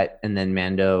Boba Fett, and then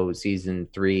Mando season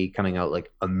 3 coming out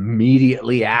like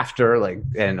immediately after, like,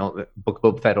 and Book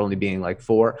of Boba Fett only being like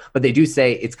 4. But they do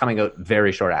say it's coming out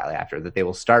very shortly after, that they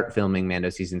will start filming Mando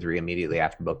season 3 immediately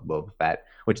after Book of Boba Fett,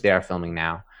 which they are filming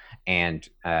now, and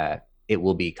it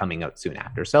will be coming out soon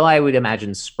after. So I would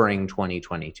imagine spring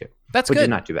 2022. That's which good. is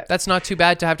not too bad. That's not too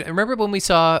bad to have to. Remember when we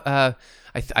saw?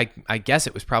 I guess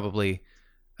it was probably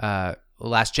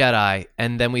Last Jedi,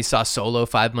 and then we saw Solo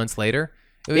 5 months later.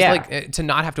 It was like to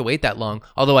not have to wait that long.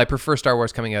 Although I prefer Star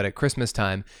Wars coming out at Christmas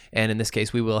time, and in this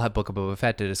case, we will have Book of Boba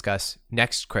Fett to discuss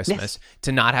next Christmas. Yes.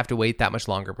 To not have to wait that much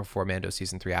longer before Mando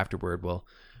season 3 afterward will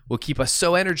keep us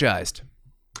so energized.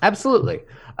 Absolutely.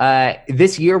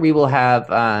 This year we will have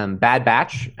Bad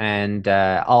Batch, and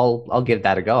I'll give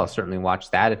that a go. I'll certainly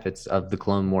watch that if it's of the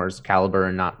Clone Wars caliber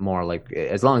and not more like,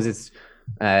 as long as it's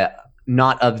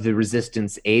not of the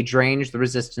Resistance age range. The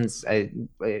Resistance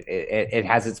it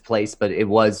has its place, but it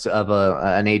was of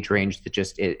an age range that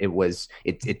just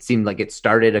it seemed like it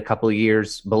started a couple of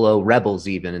years below Rebels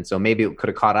even, and so maybe it could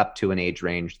have caught up to an age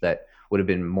range that would have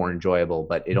been more enjoyable,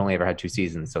 but it only ever had 2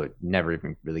 seasons, so it never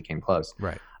even really came close.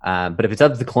 Right. But if it's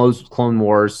of the Clone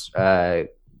Wars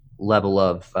level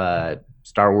of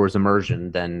Star Wars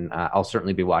immersion, then I'll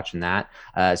certainly be watching that.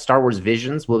 Star Wars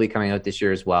Visions will be coming out this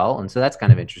year as well, and so that's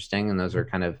kind of interesting. And those are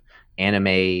kind of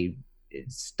anime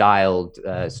styled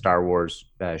Star Wars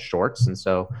shorts, and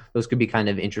so those could be kind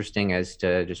of interesting as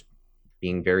to just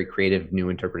being very creative, new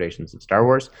interpretations of Star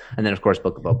Wars. And then, of course,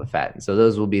 Book of Boba Fett. And so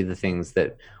those will be the things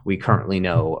that we currently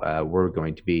know we're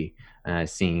going to be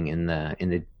seeing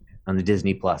on the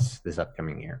Disney Plus this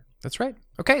upcoming year. That's right.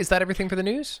 Okay, is that everything for the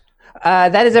news?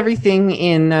 That is everything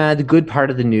in the good part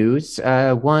of the news.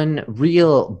 One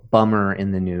real bummer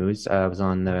in the news. I was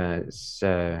on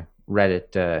the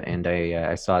Reddit and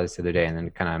I saw this the other day, and then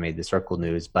kind of made the circle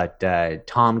news. But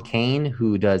Tom Kane,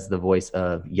 who does the voice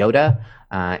of Yoda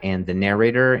and the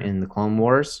narrator in the Clone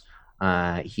Wars,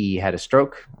 he had a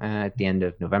stroke at the end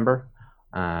of November,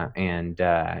 and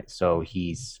so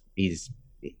he's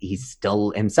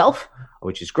still himself,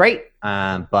 which is great,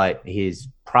 but he's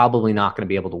probably not going to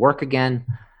be able to work again.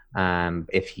 I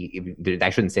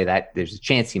shouldn't say that. There's a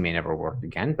chance he may never work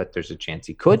again, but there's a chance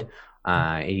he could.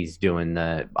 He's doing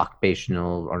the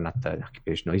occupational, or not the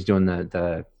occupational. He's doing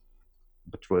the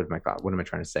what am I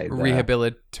trying to say?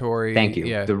 Rehabilitatory. Thank you.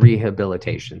 Yeah. The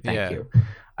rehabilitation. Thank you.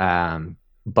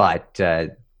 But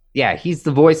he's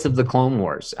the voice of the Clone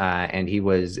Wars, and he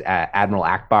was Admiral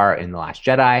Akbar in The Last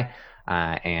Jedi.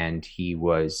 And he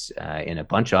was in a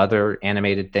bunch of other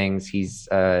animated things. He's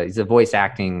a voice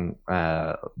acting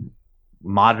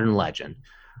modern legend,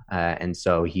 and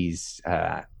so he's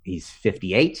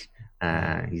 58.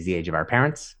 He's the age of our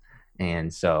parents,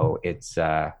 and so it's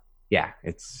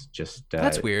just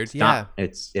that's weird.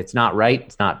 It's not right.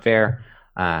 It's not fair.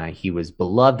 He is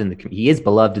beloved in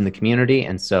the community,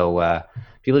 and so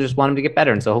people just want him to get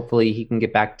better, and so hopefully he can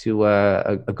get back to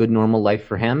a good normal life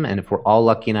for him. And if we're all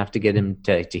lucky enough to get him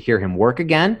to hear him work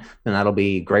again, then that'll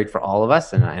be great for all of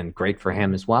us and great for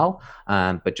him as well.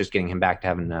 But just getting him back to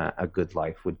having a good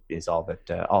life is all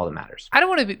that matters. I don't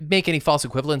want to make any false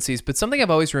equivalencies, but something I've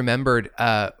always remembered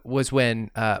was when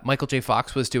Michael J.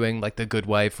 Fox was doing like The Good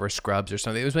Wife or Scrubs or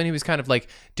something. It was when he was kind of like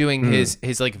doing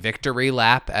his like victory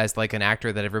lap as like an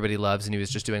actor that everybody loves, and he was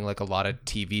just doing like a lot of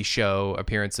TV show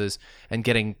appearances and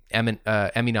getting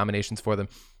Emmy nominations for them.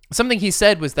 Something he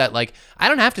said was that, like, I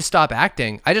don't have to stop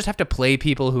acting. I just have to play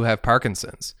people who have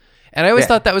Parkinson's. And I always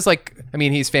thought that was like, I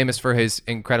mean, he's famous for his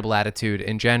incredible attitude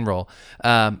in general.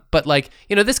 But like,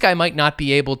 this guy might not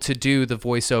be able to do the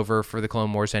voiceover for the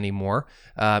Clone Wars anymore.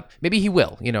 Maybe he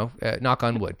will, knock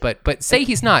on wood. But say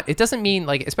he's not, it doesn't mean,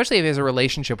 like, especially if he has a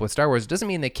relationship with Star Wars, it doesn't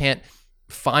mean they can't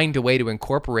find a way to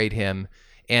incorporate him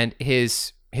and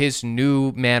his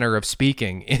new manner of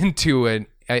speaking into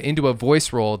a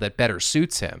voice role that better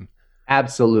suits him.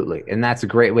 Absolutely. And that's a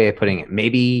great way of putting it.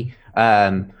 Maybe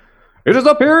it is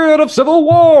a period of civil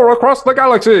war across the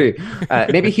galaxy.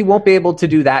 Maybe he won't be able to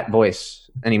do that voice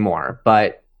anymore,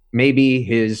 but maybe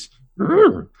his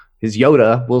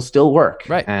Yoda will still work.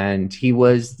 Right. And he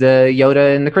was the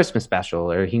Yoda in the Christmas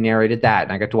special, or he narrated that,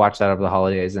 and I got to watch that over the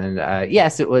holidays. And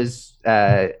yes, it was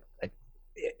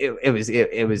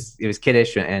it was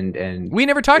kiddish, and we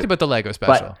never talked about the Lego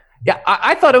special. But, yeah,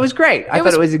 I thought it was great. I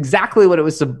thought it was exactly what it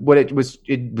was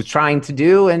trying to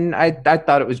do, and I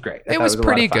thought it was great. It was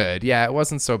pretty good. Yeah, it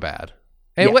wasn't so bad.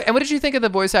 And what did you think of the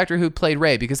voice actor who played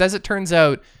Rey? Because as it turns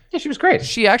out, yeah, she was great.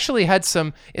 She actually had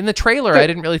some in the trailer. I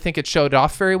didn't really think it showed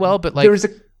off very well, but like there was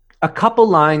a couple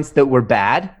lines that were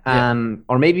bad,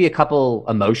 or maybe a couple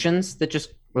emotions that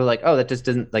just we're like, oh, that just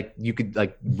doesn't, like, you could,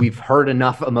 like, we've heard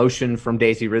enough emotion from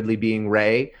Daisy Ridley being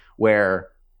Rey where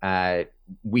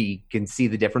we can see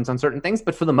the difference on certain things,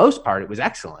 but for the most part, it was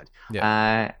excellent.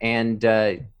 Yeah.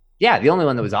 The only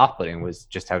one that was off-putting was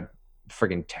just how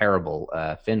friggin' terrible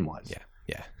Finn was.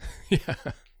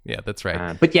 Yeah, that's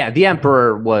right. But yeah, the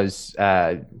Emperor was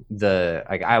I'm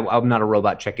not a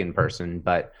Robot Chicken person,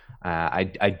 but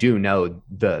I do know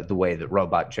the way that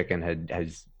Robot Chicken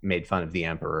has made fun of the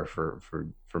Emperor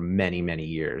for many, many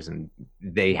years, and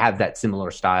they have that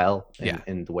similar style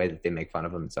in the way that they make fun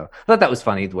of him. So I thought that was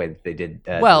funny, the way that they did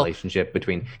the relationship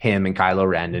between him and Kylo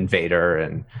Ren and Vader.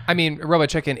 And I mean, Robot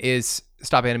Chicken is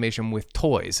stop animation with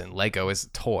toys, and Lego is a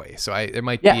toy, so there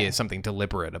might be something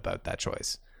deliberate about that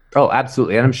choice. Oh,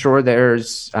 absolutely. And I'm sure there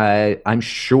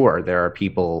are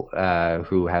people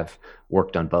who have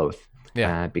worked on both.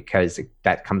 Yeah. Because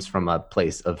that comes from a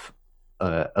place of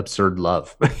absurd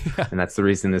love. And that's the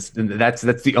reason that's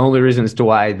the only reason as to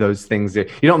why those things, you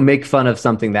don't make fun of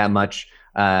something that much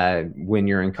when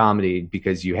you're in comedy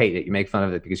because you hate it. You make fun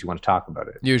of it because you want to talk about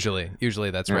it. Usually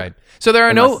that's right. So there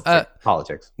are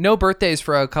politics. No birthdays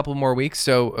for a couple more weeks,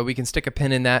 so we can stick a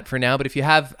pin in that for now. But if you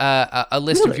have a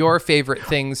list of your favorite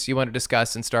things you want to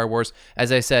discuss in Star Wars,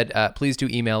 as I said, please do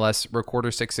email us,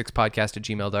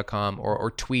 recorder66podcast@gmail.com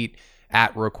or tweet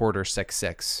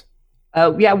 @recorder66.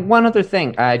 One other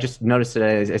thing. I just noticed that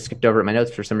I skipped over it in my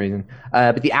notes for some reason.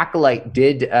 But the Acolyte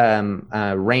did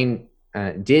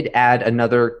add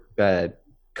another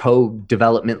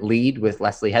co-development lead with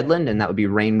Leslie Headland, and that would be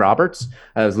Rain Roberts,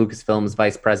 who's Lucasfilm's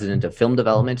vice president of film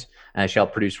development. She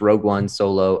helped produce Rogue One,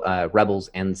 Solo, Rebels,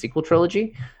 and the sequel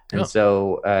trilogy. And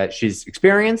so she's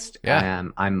experienced. Yeah.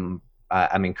 I'm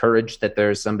encouraged that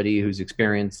there's somebody who's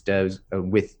experienced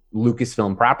with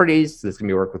Lucasfilm properties that's going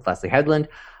to be working with Leslie Headland.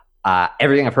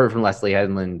 Everything I've heard from Leslie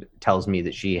Headland tells me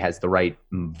that she has the right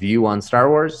view on Star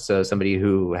Wars. So somebody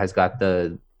who has got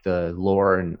the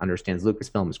lore and understands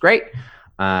Lucasfilm is great.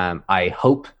 I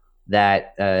hope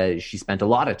that she spent a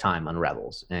lot of time on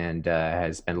Rebels and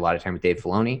has spent a lot of time with Dave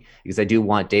Filoni, because I do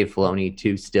want Dave Filoni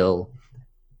to still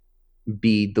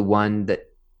be the one that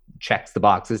checks the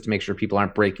boxes to make sure people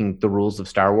aren't breaking the rules of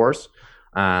Star Wars.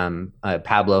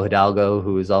 Pablo Hidalgo,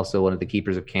 who is also one of the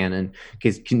keepers of canon,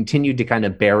 has continued to kind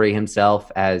of bury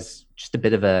himself as just a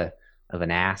bit of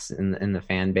an ass in the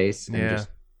fan base, and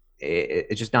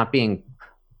it's just not being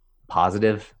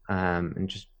positive.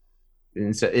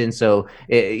 So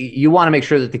you want to make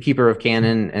sure that the keeper of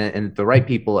canon and the right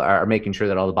people are making sure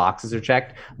that all the boxes are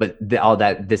checked. But all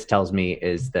that this tells me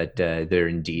is that they're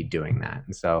indeed doing that.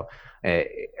 And so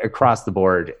across the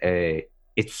board,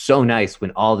 it's so nice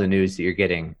when all the news that you're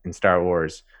getting in Star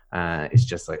Wars is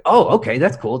just like, oh, okay,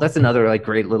 that's cool. That's another like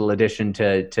great little addition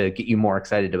to get you more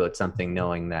excited about something,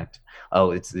 knowing that,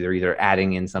 they're either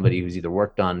adding in somebody who's either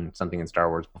worked on something in Star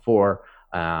Wars before,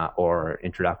 or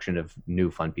introduction of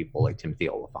new fun people like Timothy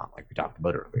Olyphant, like we talked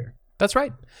about earlier. That's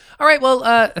right. All right.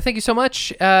 Well, thank you so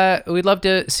much. We'd love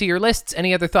to see your lists.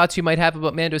 Any other thoughts you might have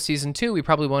about Mando Season 2? We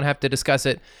probably won't have to discuss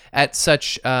it at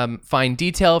such fine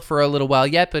detail for a little while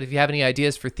yet, but if you have any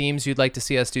ideas for themes you'd like to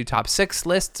see us do top 6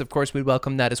 lists, of course, we'd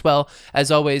welcome that as well. As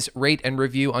always, rate and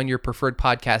review on your preferred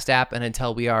podcast app, and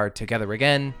until we are together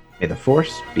again, may the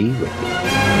Force be with you.